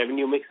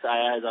रेवेन्यू मिक्स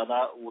आया है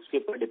ज्यादा, उसके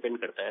ऊपर डिपेंड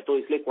करता है. तो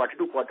इसलिए क्वार्टर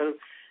टू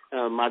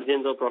क्वार्टर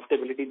मार्जिन और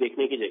प्रॉफिटेबिलिटी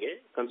देखने की जगह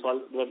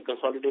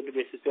कंसोलिडेटेड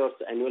बेसिस पे और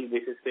एनुअल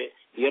बेसिस पे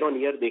ईयर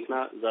ऑन ईयर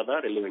देखना ज्यादा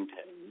रिलेवेंट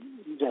है.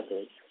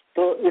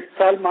 तो इस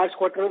साल मार्च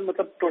क्वार्टर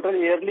मतलब टोटल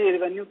ईयरली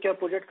रेवेन्यू क्या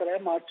प्रोजेक्ट करा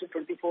है मार्च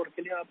 24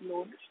 के लिए आप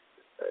लोगों ने?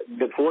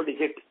 The 4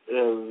 digit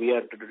we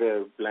are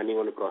planning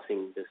on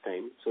crossing this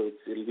time, so it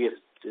will be a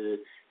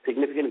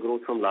significant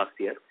growth from last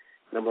year.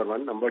 Number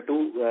one. Number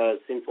two,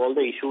 since all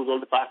the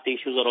past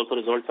issues are also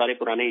resolved, सारे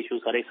पुराने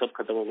issues सारे सब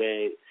खत्म हो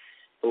गए,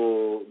 तो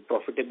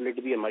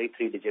profitability भी हमारी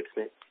 3 digits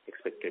में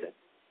expected है.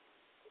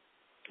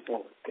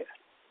 Okay.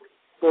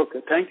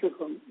 Okay. Thank you.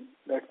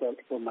 That's all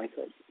from my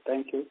side.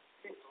 Thank you.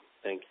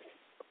 Thank you.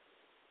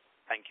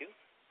 Thank you.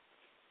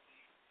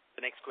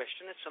 The next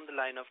question is from the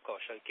line of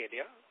Kaushal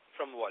Kedia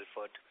from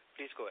Walford.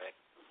 Please go ahead.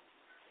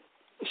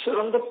 Sir,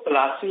 on the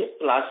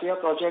Palacia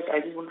project,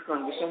 I just wanted to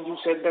understand, you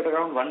said that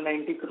around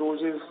 190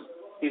 crores is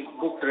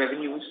booked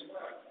revenues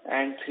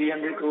and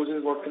 300 crores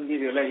is what can be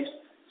realized.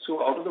 So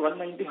out of the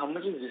 190, how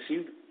much is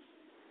received?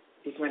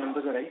 If my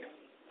numbers are right.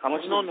 How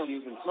much No.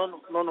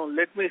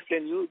 Let me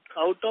explain you.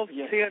 Out of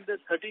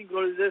 313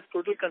 crores is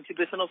total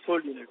consideration of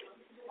sold units.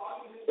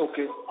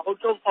 Okay.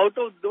 Out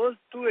of those,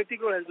 280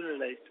 crores has been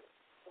realized.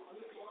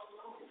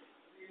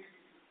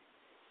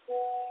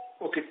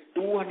 Okay,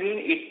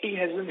 280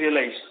 has been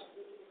realized.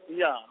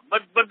 Yeah,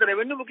 but the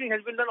revenue booking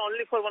has been done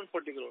only for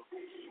 140 crores.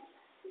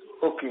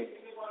 Okay.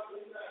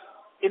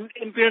 In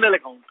P&L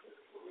account.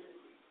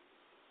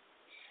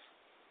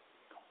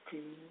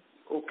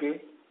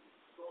 Okay.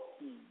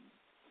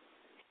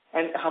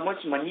 And how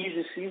much money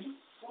is received?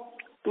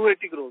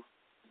 280 crores.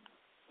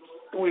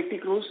 280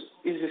 crores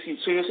is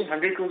received. So you're saying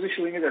 100 crores is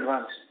showing as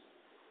advance?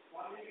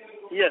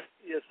 Yes.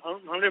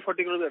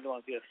 140 crores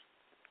advance, yes.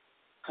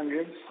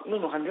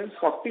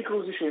 140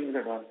 crores is showing as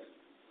advance.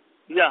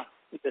 Yeah,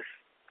 yes.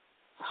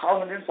 How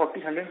 140?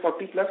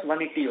 140 plus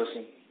 180 you're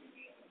saying?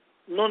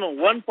 No,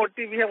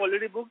 140 we have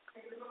already booked.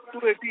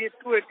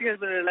 280 has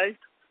been realized.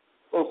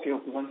 Okay,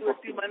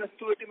 140. 280 minus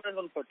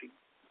 140.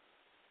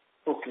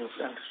 Okay,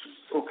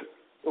 understood.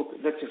 Okay,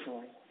 that's it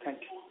for me.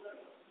 Thank you.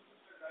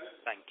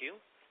 Thank you.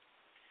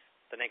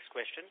 The next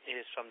question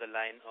is from the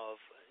line of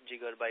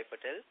Jigar Bhai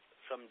Patel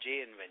from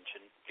J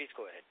Invention. Please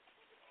go ahead.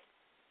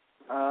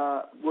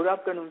 Good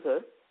afternoon, sir.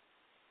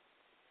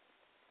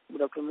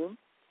 Good afternoon.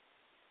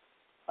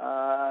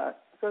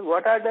 Sir,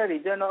 what are the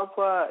reason of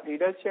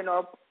reduction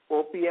of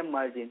OPM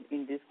margin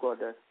in this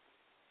quarter?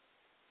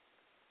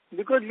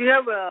 Because we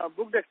have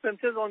booked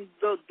expenses on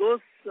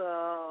those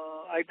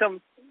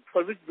items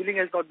for which billing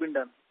has not been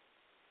done.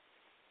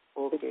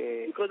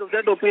 Okay. Because of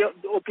that,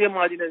 OPM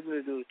margin has been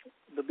reduced.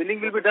 The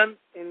billing will be done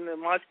in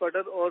March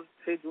quarter or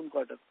say June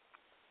quarter.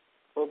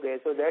 Okay,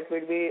 so that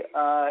will be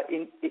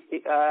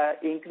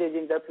increase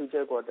in the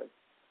future quarter.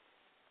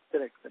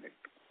 Correct.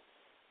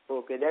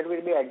 Okay, that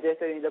will be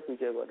adjusted in the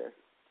future quarter.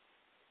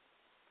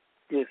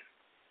 Yes.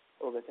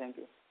 Okay, thank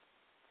you.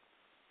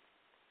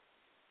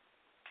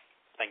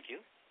 Thank you.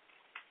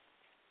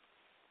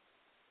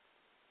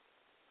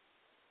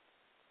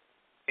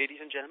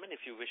 Ladies and gentlemen,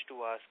 if you wish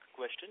to ask a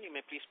question, you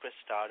may please press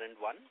star and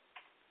 1.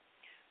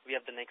 We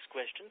have the next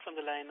question from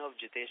the line of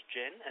Jitesh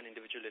Jain, an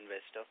individual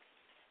investor.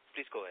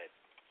 Please go ahead.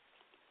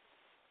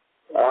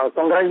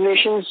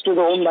 Congratulations to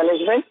the home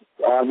management.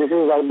 This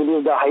is, I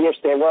believe, the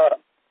highest ever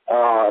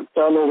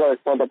turnover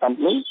for the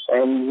company,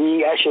 and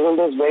we as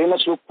shareholders very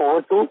much look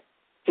forward to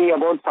see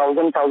about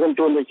 1,200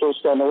 crores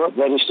turnover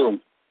very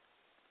soon.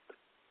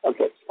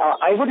 Okay.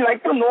 I would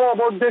like to know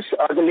about this,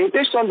 the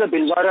latest on the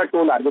Bhilwara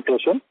toll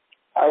arbitration.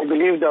 I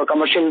believe the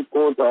commercial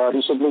court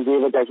recently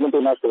gave a judgment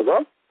in our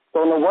favor.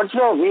 So now what's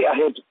the way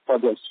ahead for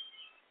this?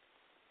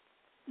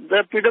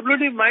 The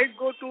PWD might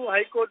go to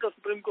High Court or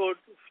Supreme Court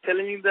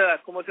challenging the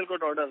commercial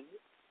court order.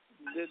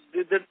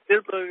 That's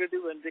their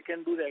prerogative and they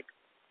can do that.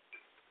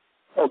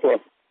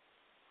 Okay.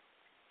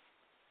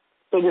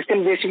 So this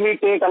can basically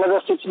take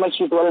another 6 months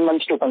to 12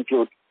 months to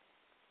conclude.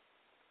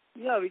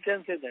 Yeah, we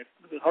can say that.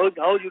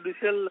 How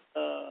judicial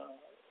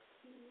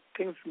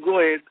things go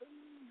ahead,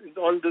 it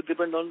all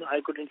depend on the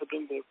High Court and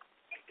Supreme Court.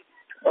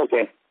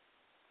 Okay.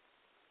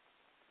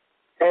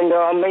 And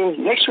my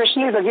next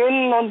question is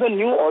again on the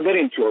new order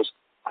inflows.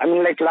 I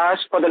mean,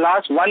 for the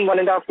last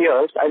 1.5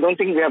 years, I don't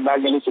think we have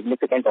bagged any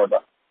significant order.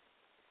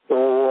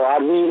 So are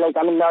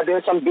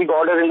there some big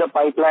orders in the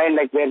pipeline,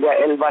 like where they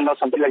are L1 or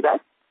something like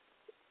that?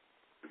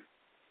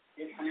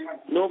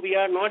 No, we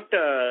are not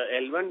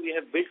L1. We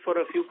have bid for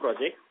a few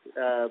projects,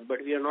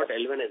 but we are not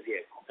L1 as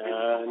yet.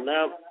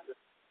 Now,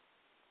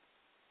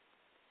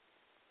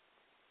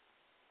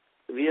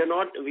 we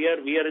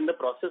are in the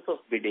process of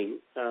bidding.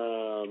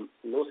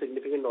 No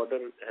significant order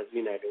has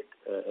been added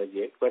as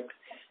yet. But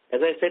as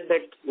I said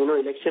that,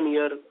 election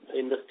year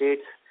in the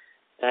states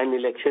and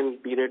election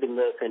period in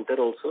the center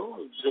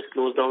also just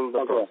closed down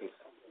the process.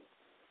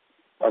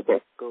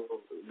 Okay. So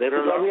there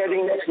are probably I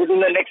think that within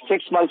the next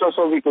 6 months or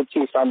so we could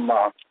see some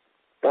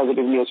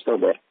positive news for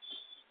there.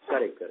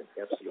 Correct.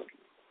 Absolutely.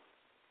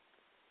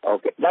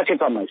 Okay. That's it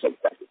from my side.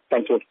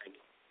 Thank you.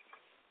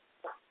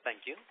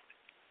 Thank you.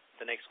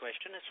 The next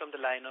question is from the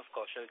line of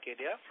Kaushal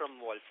Kedia from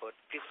Walford.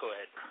 Please go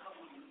ahead.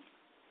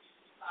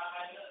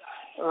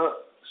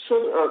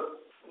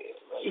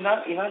 In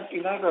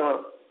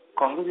our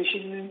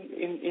conversation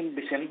in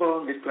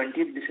December, the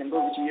 20th December,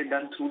 which we had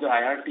done through the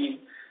IR team,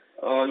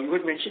 you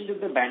had mentioned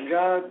that the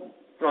Bandra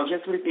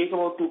project will take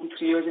about 2 to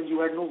 3 years, and you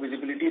had no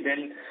visibility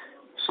then,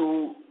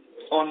 so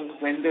on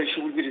when the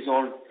issue will be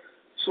resolved.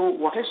 So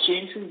what has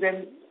changed since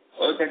then?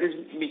 that is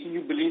making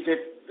you believe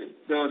that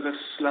the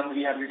slum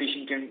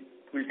rehabilitation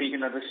will take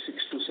another 6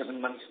 to 7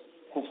 months,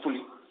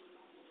 hopefully?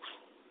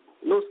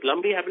 No,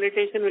 slum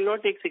rehabilitation will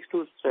not take 6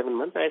 to 7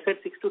 months. I said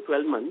 6 to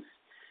 12 months.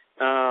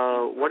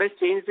 What has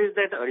changed is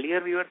that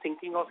earlier we were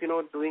thinking of,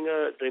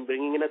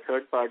 bringing in a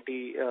third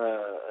party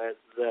as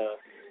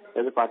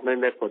a partner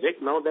in that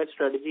project. Now that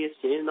strategy has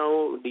changed.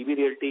 Now DB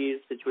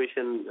Realty's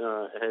situation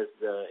has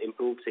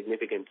improved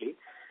significantly.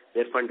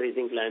 Their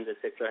fundraising plans,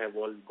 etc., have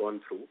all gone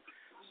through.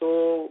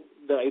 So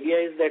the idea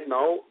is that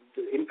now,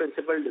 in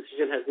principle,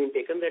 decision has been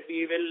taken that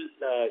we will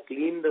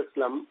clean the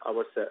slum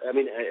ourselves. I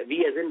mean,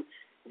 we as in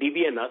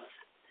DB and us,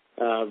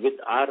 with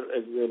our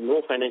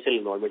no financial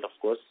involvement, of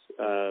course.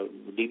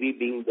 DB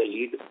being the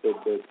lead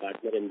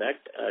partner in that,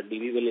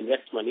 DB will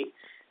invest money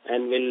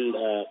and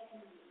will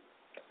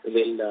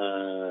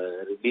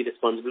be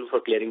responsible for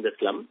clearing the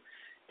slum.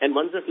 And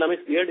once the slum is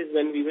cleared is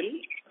when we will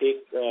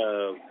take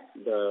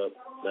the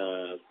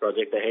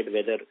project ahead,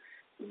 whether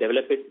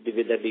develop it,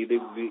 whether DB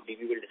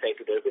will decide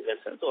to develop it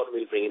themselves or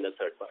we'll bring in a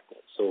third partner.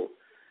 So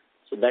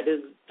that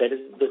is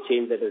the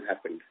change that has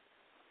happened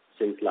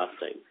since last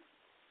time.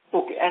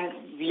 Okay,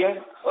 and we are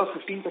a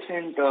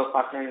 15%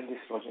 partner in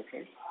this project,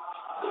 right?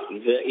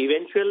 The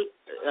eventual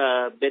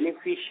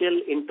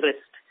beneficial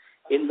interest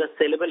in the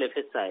sellable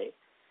FSI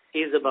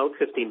is about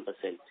 15%.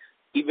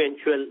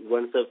 Eventual,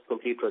 once the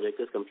complete project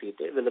is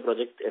completed, when the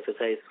project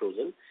FSI is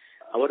frozen,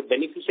 our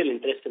beneficial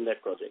interest in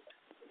that project.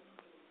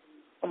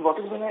 And what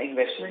is the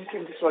investment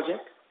in this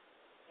project?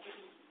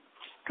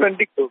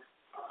 20 crores.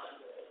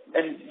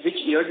 And which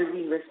year did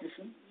we invest this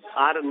in?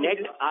 Our net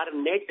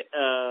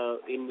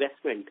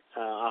investment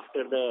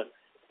after the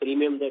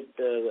premium that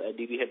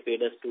DB had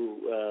paid us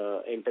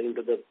to enter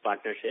into the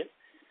partnership,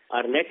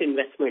 our net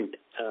investment,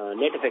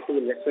 net effective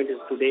investment is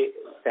today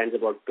stands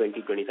about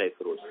 20-25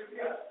 crores.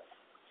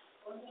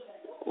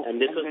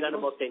 And this was done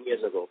about 10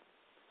 years ago.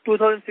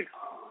 2006.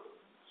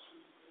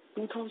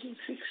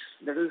 2006?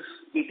 That is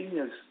 18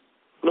 years.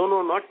 No,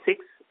 not 6.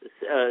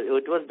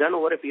 It was done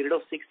over a period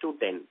of 6 to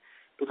 10.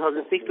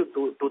 2006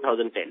 to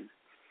 2010.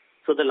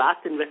 So the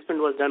last investment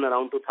was done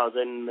around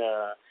 2000,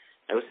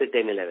 I would say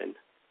 10-11.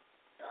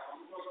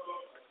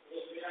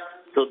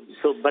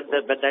 But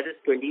that is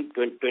 20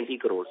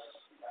 crores.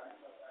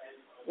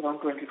 Around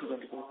 20 to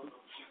 24 crores.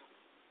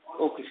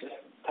 Okay, sir.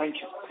 Thank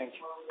you. Thank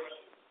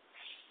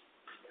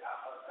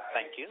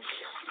you.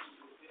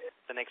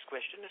 The next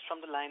question is from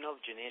the line of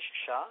Jinesh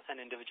Shah, an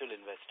individual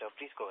investor.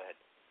 Please go ahead.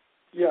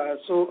 Yeah,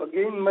 so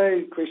again,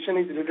 my question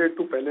is related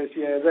to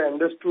Palacia. As I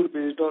understood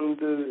based on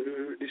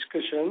the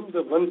discussion,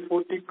 the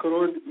 140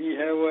 crore we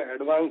have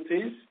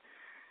advances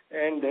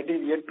and that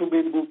is yet to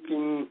be booked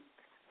in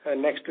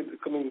next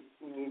coming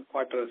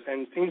quarters.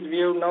 And since we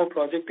have now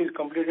project is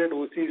completed,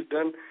 OC is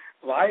done,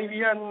 why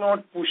we are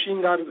not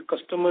pushing our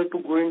customer to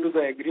go into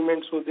the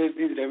agreement so that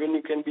this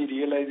revenue can be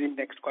realized in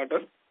next quarter?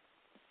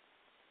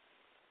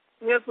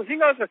 We are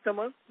pushing our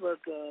customers, but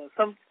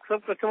some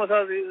customers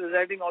are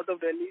residing out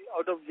of Delhi,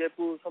 out of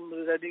Jaipur, some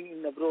residing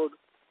in abroad.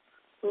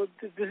 So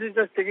this is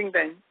just taking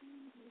time.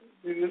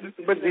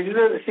 But this is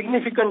a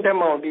significant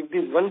amount. If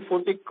this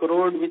 140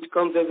 crore which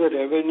comes as a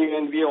revenue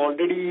and we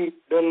already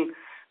done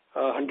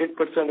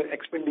 100%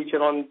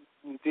 expenditure on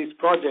this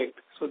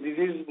project, so this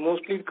is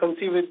mostly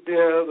conceived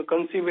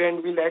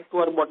and will add to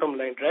our bottom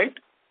line, right?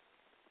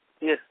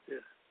 Yes.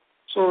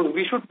 So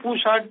we should push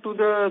hard to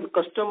the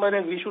customer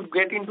and we should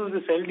get into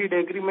the sell deed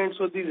agreement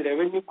so this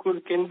revenue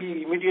can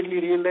be immediately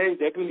realized.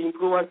 That will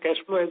improve our cash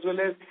flow as well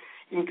as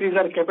increase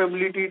our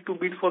capability to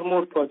bid for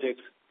more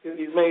projects.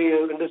 Is my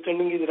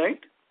understanding is right?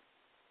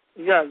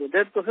 Yeah,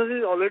 that process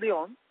is already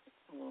on.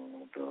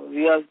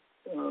 We are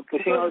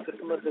pushing our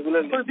customers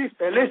regularly. Because this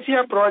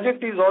Palacia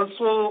project is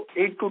also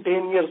 8 to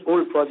 10 years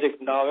old project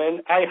now,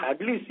 and I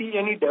hardly see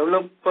any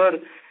developer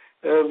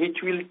which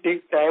will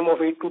take time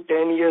of 8 to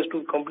 10 years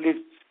to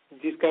complete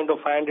this kind of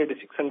 500 to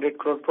 600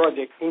 crore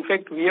project. In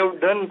fact, we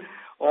have done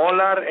all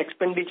our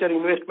expenditure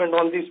investment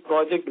on this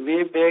project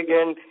way back,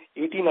 and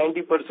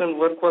 80-90%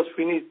 work was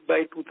finished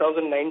by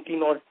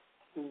 2019 or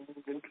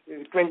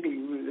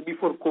 20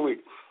 before COVID.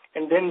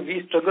 And then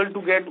we struggled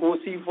to get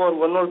OC for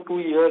 1 or 2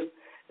 years.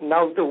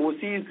 Now the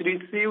OC is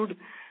received.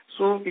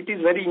 So it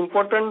is very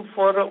important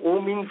for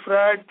Home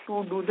Infra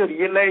to do the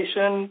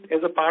realization as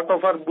a part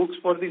of our books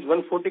for this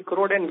 140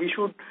 crore, and we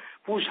should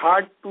push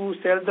hard to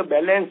sell the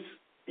balance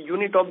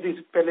unit of this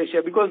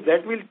Palacia, because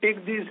that will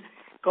take this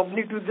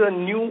company to the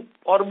new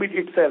orbit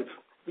itself,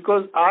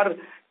 because our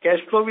cash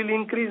flow will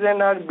increase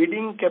and our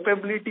bidding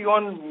capability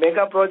on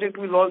mega project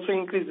will also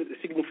increase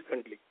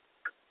significantly.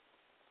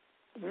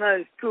 No,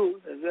 it's true.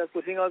 We are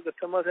pushing our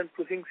customers and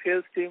pushing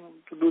sales team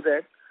to do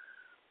that.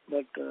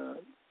 But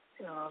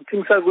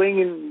things are going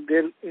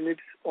in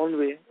its own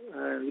way.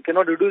 We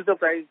cannot reduce the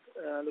price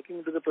looking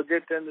into the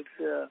project and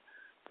its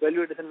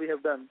value addition we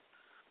have done.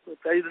 So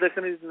price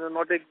reduction is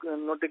not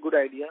a good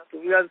idea. So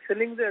we are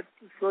selling that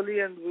slowly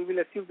and we will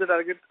achieve the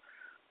target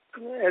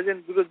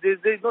because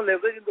there is no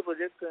leverage in the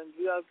project, and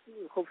we are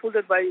hopeful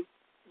that by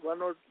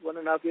 1 or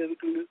 1.5 years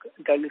it will be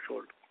entirely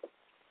sold.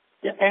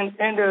 Yeah, and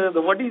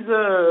what is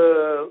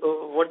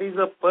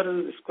the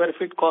per square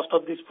feet cost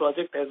of this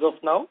project as of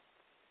now?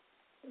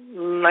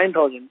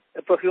 9,000,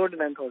 approximately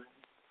 9,000.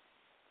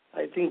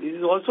 I think this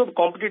is also a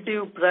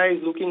competitive price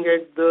looking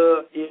at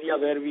the area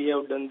where we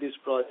have done this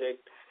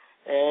project.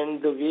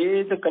 And the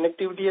way the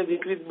connectivity has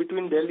increased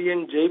between Delhi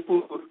and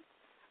Jaipur,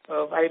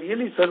 I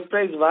really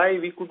surprised why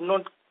we could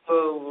not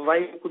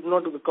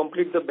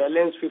complete the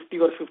balance 50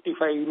 or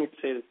 55 unit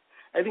sales.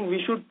 I think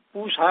we should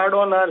push hard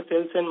on our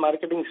sales and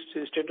marketing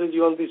strategy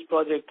on this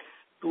project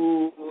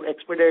to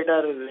expedite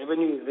our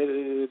revenue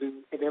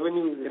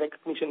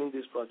recognition in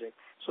this project.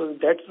 So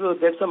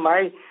that's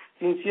my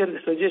sincere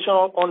suggestion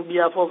on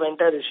behalf of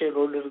entire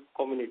shareholder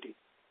community.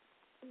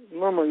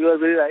 No, you are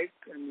very right,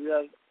 and we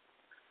are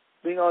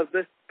doing our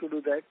best to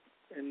do that,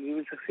 and we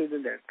will succeed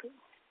in that.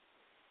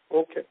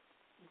 Okay.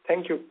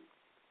 Thank you.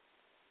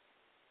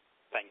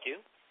 Thank you.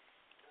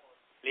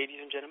 Ladies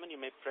and gentlemen, you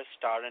may press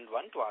star and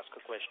 1 to ask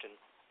a question.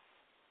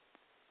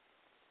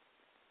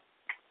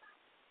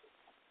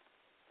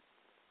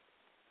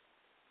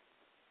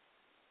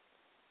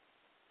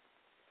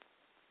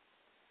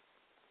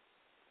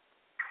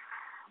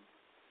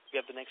 We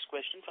have the next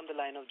question from the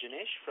line of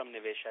Jinesh from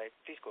Niveshai.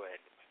 Please go ahead.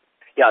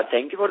 Yeah,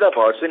 thank you for the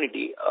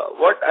opportunity.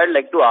 What I'd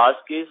like to ask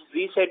is,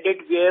 we said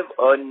that we have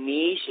a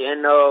niche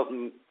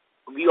and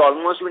we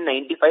almost win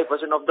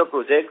 95% of the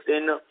projects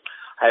in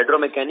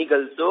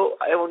hydromechanical. So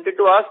I wanted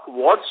to ask,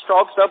 what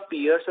stops our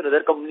peers or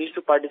other companies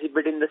to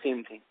participate in the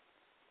same thing?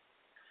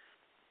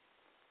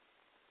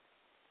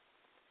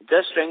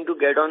 Just trying to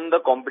get on the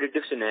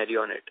competitive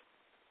scenario on it.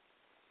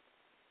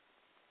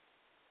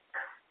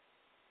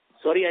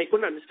 Sorry, I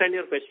couldn't understand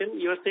your question.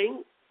 You are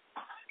saying?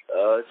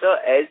 Sir,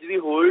 as we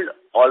hold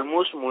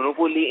almost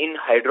monopoly in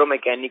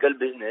hydromechanical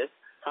business,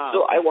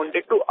 so I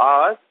wanted to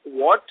ask,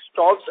 what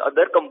stops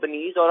other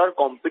companies or our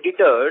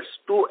competitors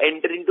to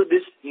enter into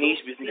this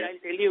niche business?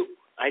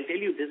 I'll tell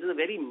you, this is a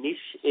very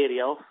niche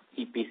area of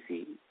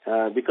EPC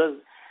because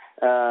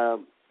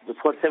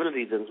for several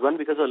reasons. One,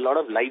 because a lot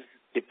of lives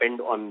depend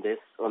on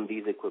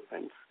these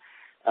equipments.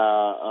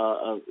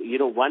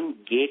 One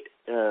gate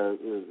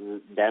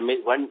damage,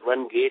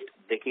 one gate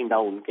breaking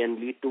down can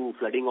lead to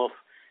flooding of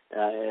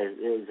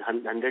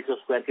hundreds of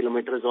square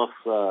kilometers of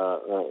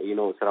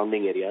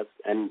surrounding areas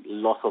and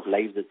loss of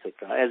lives,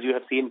 etc. As you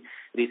have seen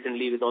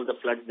recently with all the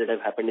floods that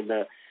have happened in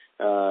the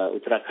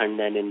Uttarakhand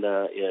and in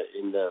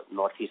the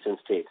northeastern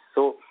states.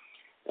 So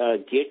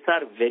gates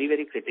are very,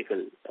 very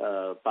critical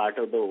part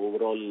of the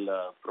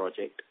overall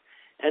project.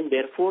 And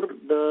therefore,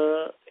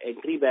 the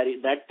entry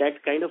barrier,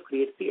 that kind of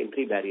creates the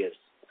entry barriers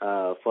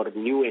for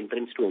new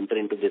entrants to enter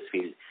into this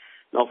field.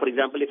 Now, for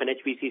example, if an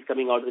HPC is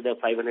coming out with a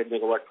 500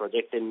 megawatt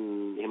project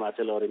in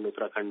Himachal or in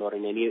Uttarakhand or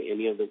in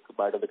any of the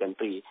part of the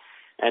country,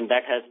 and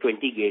that has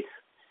 20 gates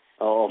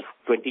of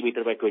 20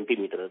 meter by 20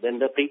 meter, then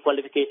the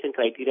pre-qualification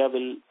criteria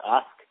will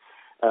ask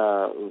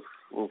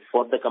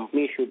for the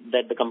company should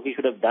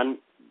have done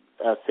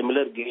a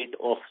similar gate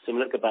of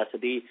similar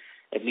capacity,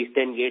 at least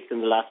 10 gates in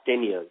the last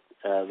 10 years.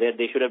 Where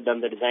they should have done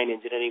the design,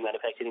 engineering,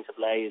 manufacturing,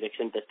 supply,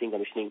 erection, testing,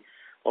 commissioning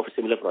of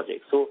similar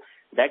projects. So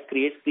that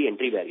creates the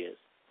entry barriers.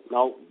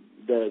 Now,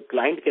 the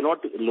client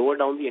cannot lower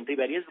down the entry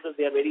barriers because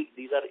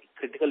these are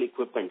critical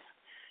equipments.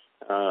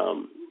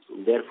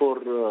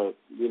 Therefore,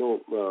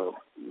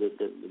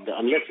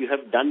 unless you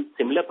have done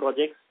similar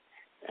projects,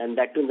 and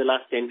that too in the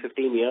last 10,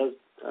 15 years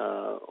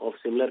of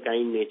similar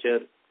kind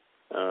nature,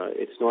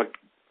 it's not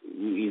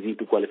easy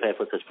to qualify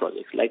for such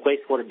projects. Likewise,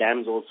 for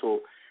dams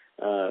also,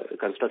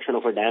 construction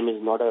of a dam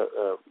is not a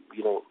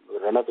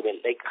run-of-the-mill.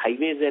 Like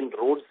highways and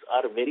roads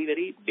are very,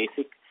 very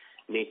basic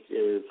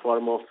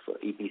form of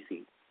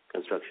EPC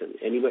construction.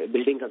 Anyway,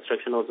 building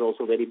construction is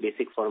also very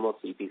basic form of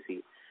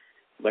EPC.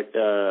 But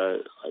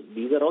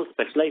these are all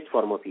specialized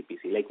form of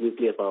EPC, like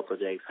nuclear power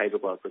projects,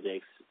 hydropower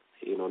projects,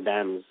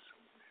 dams.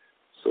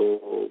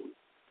 So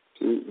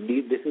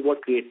this is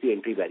what creates the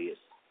entry barriers.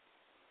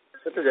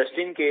 So just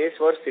in case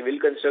for civil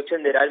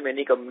construction, there are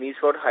many companies.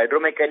 For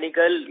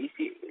hydromechanical,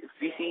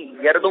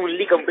 we are the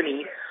only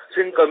company.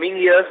 So in coming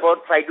years, for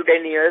 5 to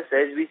 10 years,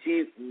 as we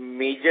see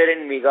major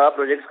and mega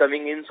projects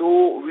coming in,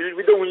 so we will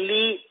be the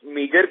only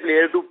major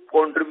player to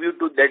contribute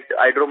to that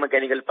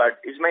hydromechanical part.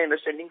 Is my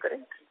understanding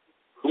correct?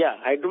 Yeah,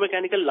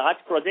 hydromechanical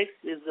large projects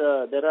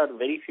there are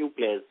very few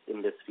players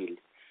in this field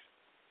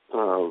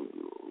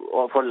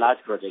or for large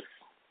projects.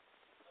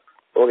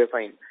 Okay,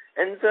 fine.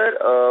 And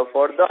sir,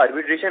 for the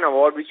arbitration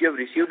award which you have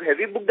received, have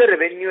you booked the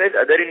revenue as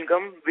other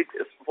income, which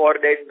for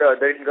that the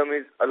other income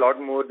is a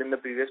lot more than the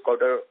previous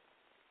quarter?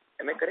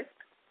 Am I correct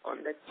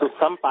on that? So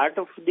some part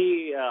of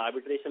the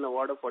arbitration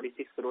award of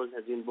 46 crores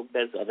has been booked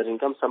as other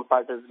income. Some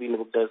part has been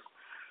booked as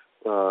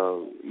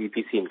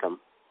EPC income.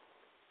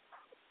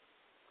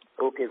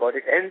 Okay, got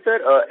it. And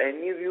sir,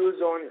 any views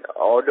on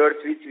orders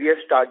which we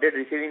have started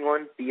receiving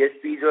on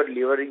PSPs or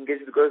lever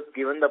linkage, because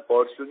given the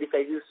opportunity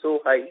size is so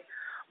high,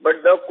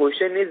 but the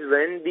question is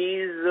when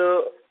these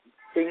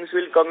things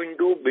will come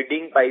into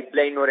bidding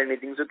pipeline or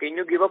anything. So can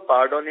you give a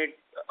part on it,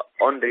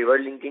 on river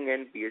linking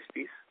and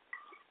PSPs?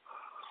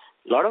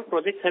 A lot of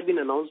projects have been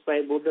announced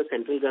by both the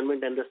central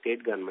government and the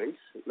state governments.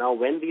 Now,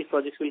 when these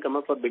projects will come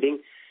up for bidding,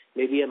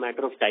 maybe a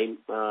matter of time,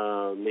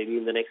 maybe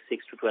in the next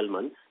 6 to 12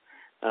 months.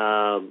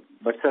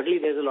 But certainly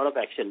there's a lot of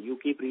action. You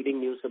keep reading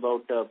news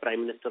about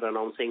Prime Minister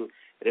announcing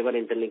river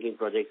interlinking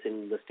projects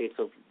in the states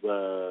of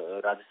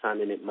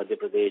Rajasthan and Madhya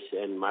Pradesh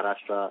and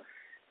Maharashtra,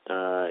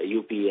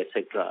 UP,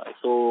 etc.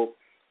 So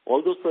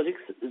all those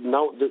projects,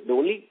 now the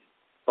only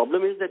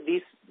problem is that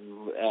these,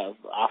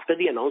 after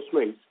the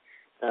announcements,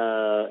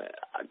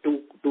 to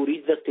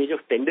reach the stage of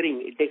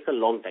tendering, it takes a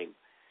long time.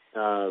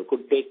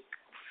 Could take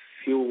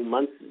few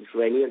months,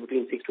 anywhere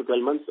between 6 to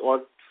 12 months,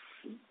 or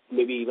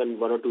maybe even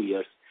 1 or 2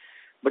 years.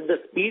 But the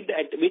speed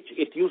at which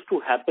it used to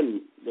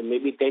happen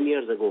maybe 10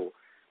 years ago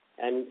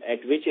and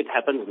at which it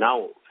happens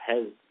now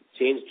has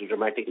changed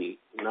dramatically.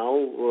 Now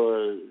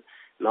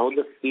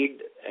the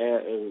speed,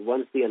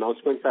 once the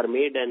announcements are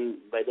made and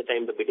by the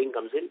time the bidding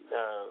comes in,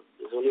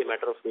 it's only a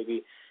matter of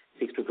maybe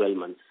 6 to 12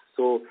 months.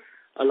 So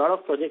a lot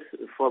of projects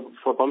for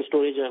pump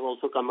storage have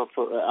also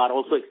are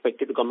also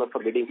expected to come up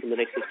for bidding in the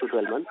next 6 to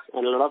 12 months,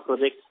 and a lot of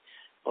projects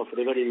of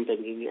river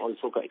interlinking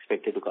also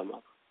expected to come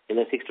up in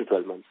the 6 to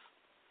 12 months.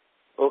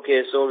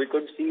 Okay, so we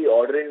could see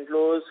order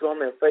inflows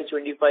from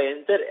FY25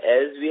 and sir,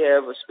 as we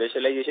have a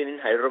specialization in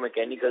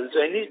hydromechanical,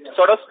 so any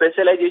sort of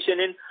specialization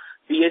in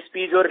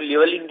PSPs or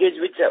lever linkage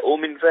which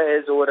Om Infra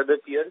has over other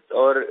peers?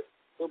 Or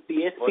so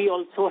PSP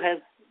also has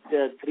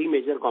three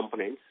major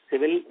components: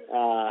 civil,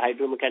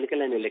 hydromechanical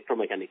and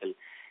electromechanical.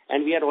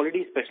 And we are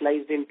already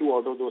specialized in 2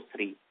 out of those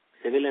 3,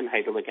 civil and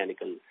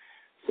hydromechanical.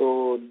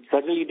 So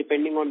certainly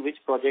depending on which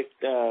project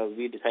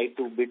we decide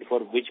to bid for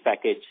which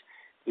package,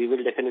 we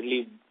will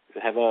definitely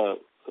have a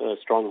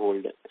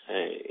stronghold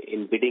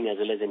in bidding as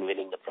well as in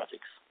winning the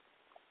projects.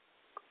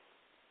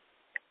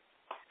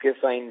 Okay,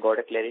 fine. Got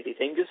a clarity.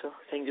 Thank you, sir.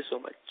 Thank you so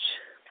much.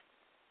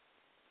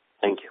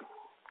 Thank you.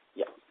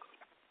 Yeah.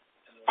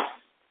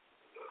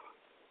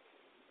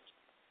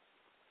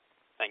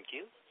 Thank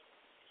you.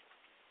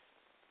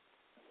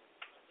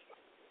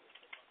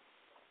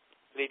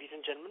 Ladies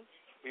and gentlemen,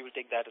 we will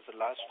take that as the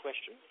last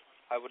question.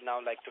 I would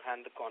now like to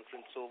hand the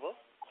conference over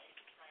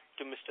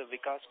to Mr.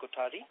 Vikas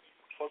Kothari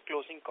for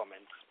closing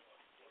comments.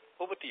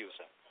 Over to you,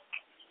 sir.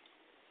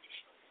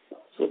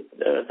 So,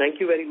 thank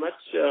you very much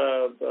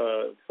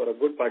for a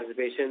good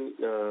participation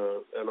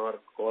on our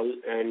call,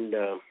 and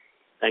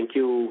thank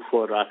you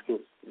for asking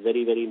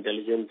very, very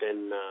intelligent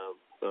and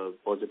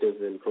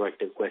positive and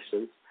proactive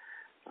questions.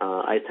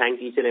 I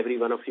thank each and every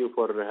one of you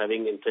for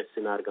having interest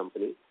in our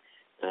company.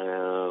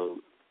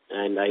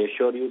 And I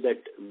assure you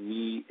that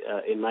we,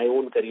 in my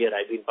own career,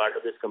 I've been part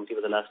of this company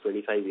for the last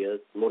 25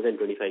 years, more than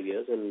 25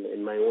 years, and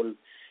in my own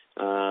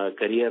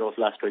career of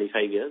last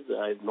 25 years,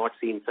 I've not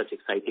seen such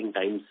exciting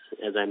times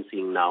as I'm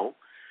seeing now,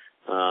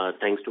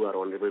 thanks to our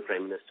Honorable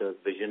Prime Minister's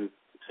vision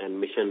and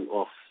mission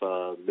of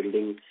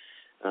building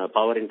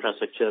power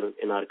infrastructure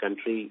in our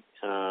country,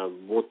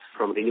 both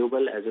from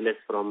renewable as well as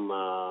from,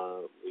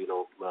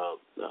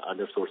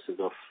 other sources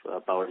of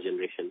power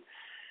generation.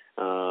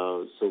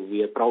 So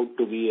we are proud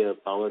to be a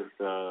power,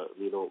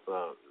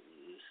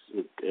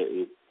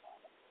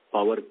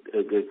 power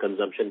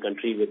consumption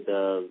country with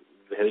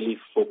heavy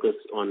focus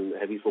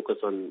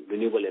on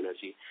renewable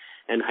energy,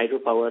 and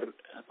hydropower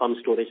pump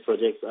storage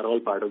projects are all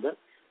part of the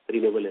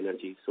renewable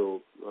energy.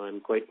 So I'm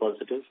quite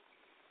positive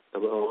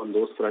on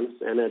those fronts,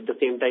 and at the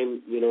same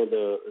time,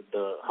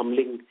 the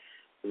humbling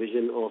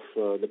vision of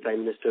the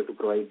Prime Minister to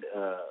provide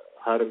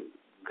Har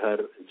Ghar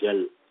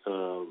Jal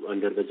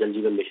under the Jal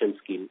Jeevan Mission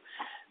scheme.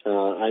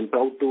 I'm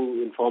proud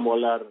to inform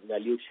all our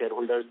valued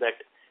shareholders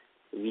that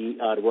we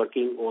are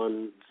working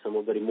on some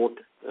of the remote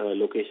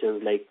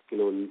locations, like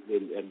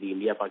at the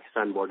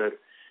India-Pakistan border,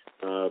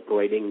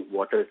 providing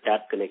water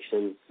tap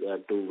connections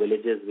to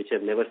villages which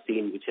have never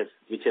seen,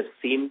 which have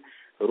seen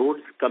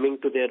roads coming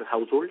to their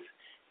households,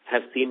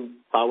 have seen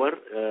power,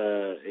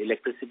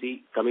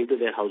 electricity coming to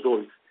their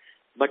households,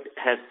 but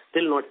have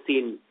still not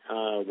seen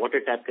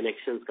water tap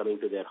connections coming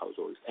to their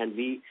households. And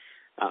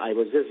I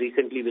was just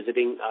recently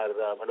visiting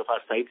one of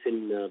our sites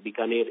in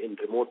Bikaner, in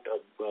remote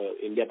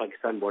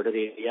India-Pakistan border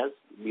areas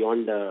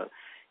beyond,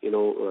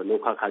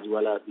 Nokha,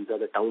 Khajwala. These are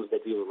the towns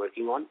that we were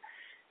working on.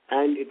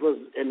 And it was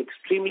an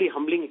extremely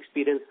humbling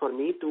experience for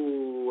me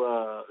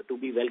to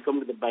be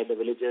welcomed by the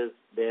villagers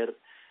there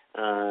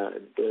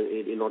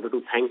in order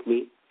to thank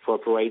me for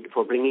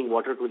bringing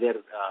water to their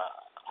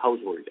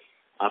household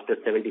after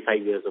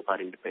 75 years of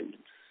our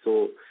independence.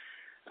 So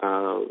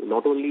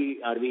not only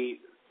are we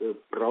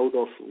proud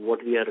of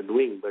what we are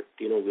doing, but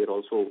we are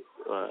also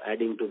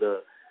adding to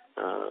the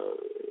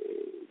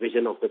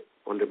vision of the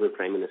Honorable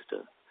Prime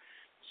Minister.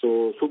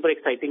 So super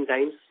exciting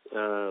times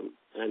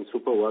and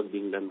super work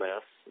being done by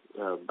us,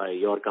 by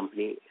your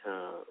company,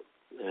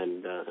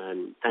 and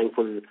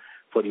thankful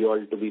for you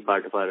all to be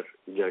part of our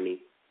journey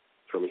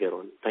from here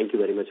on. Thank you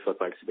very much for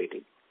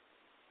participating.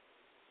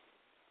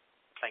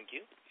 Thank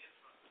you.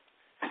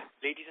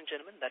 Ladies and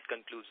gentlemen, that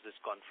concludes this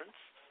conference.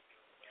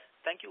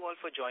 Thank you all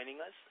for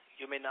joining us.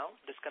 You may now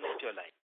disconnect your line.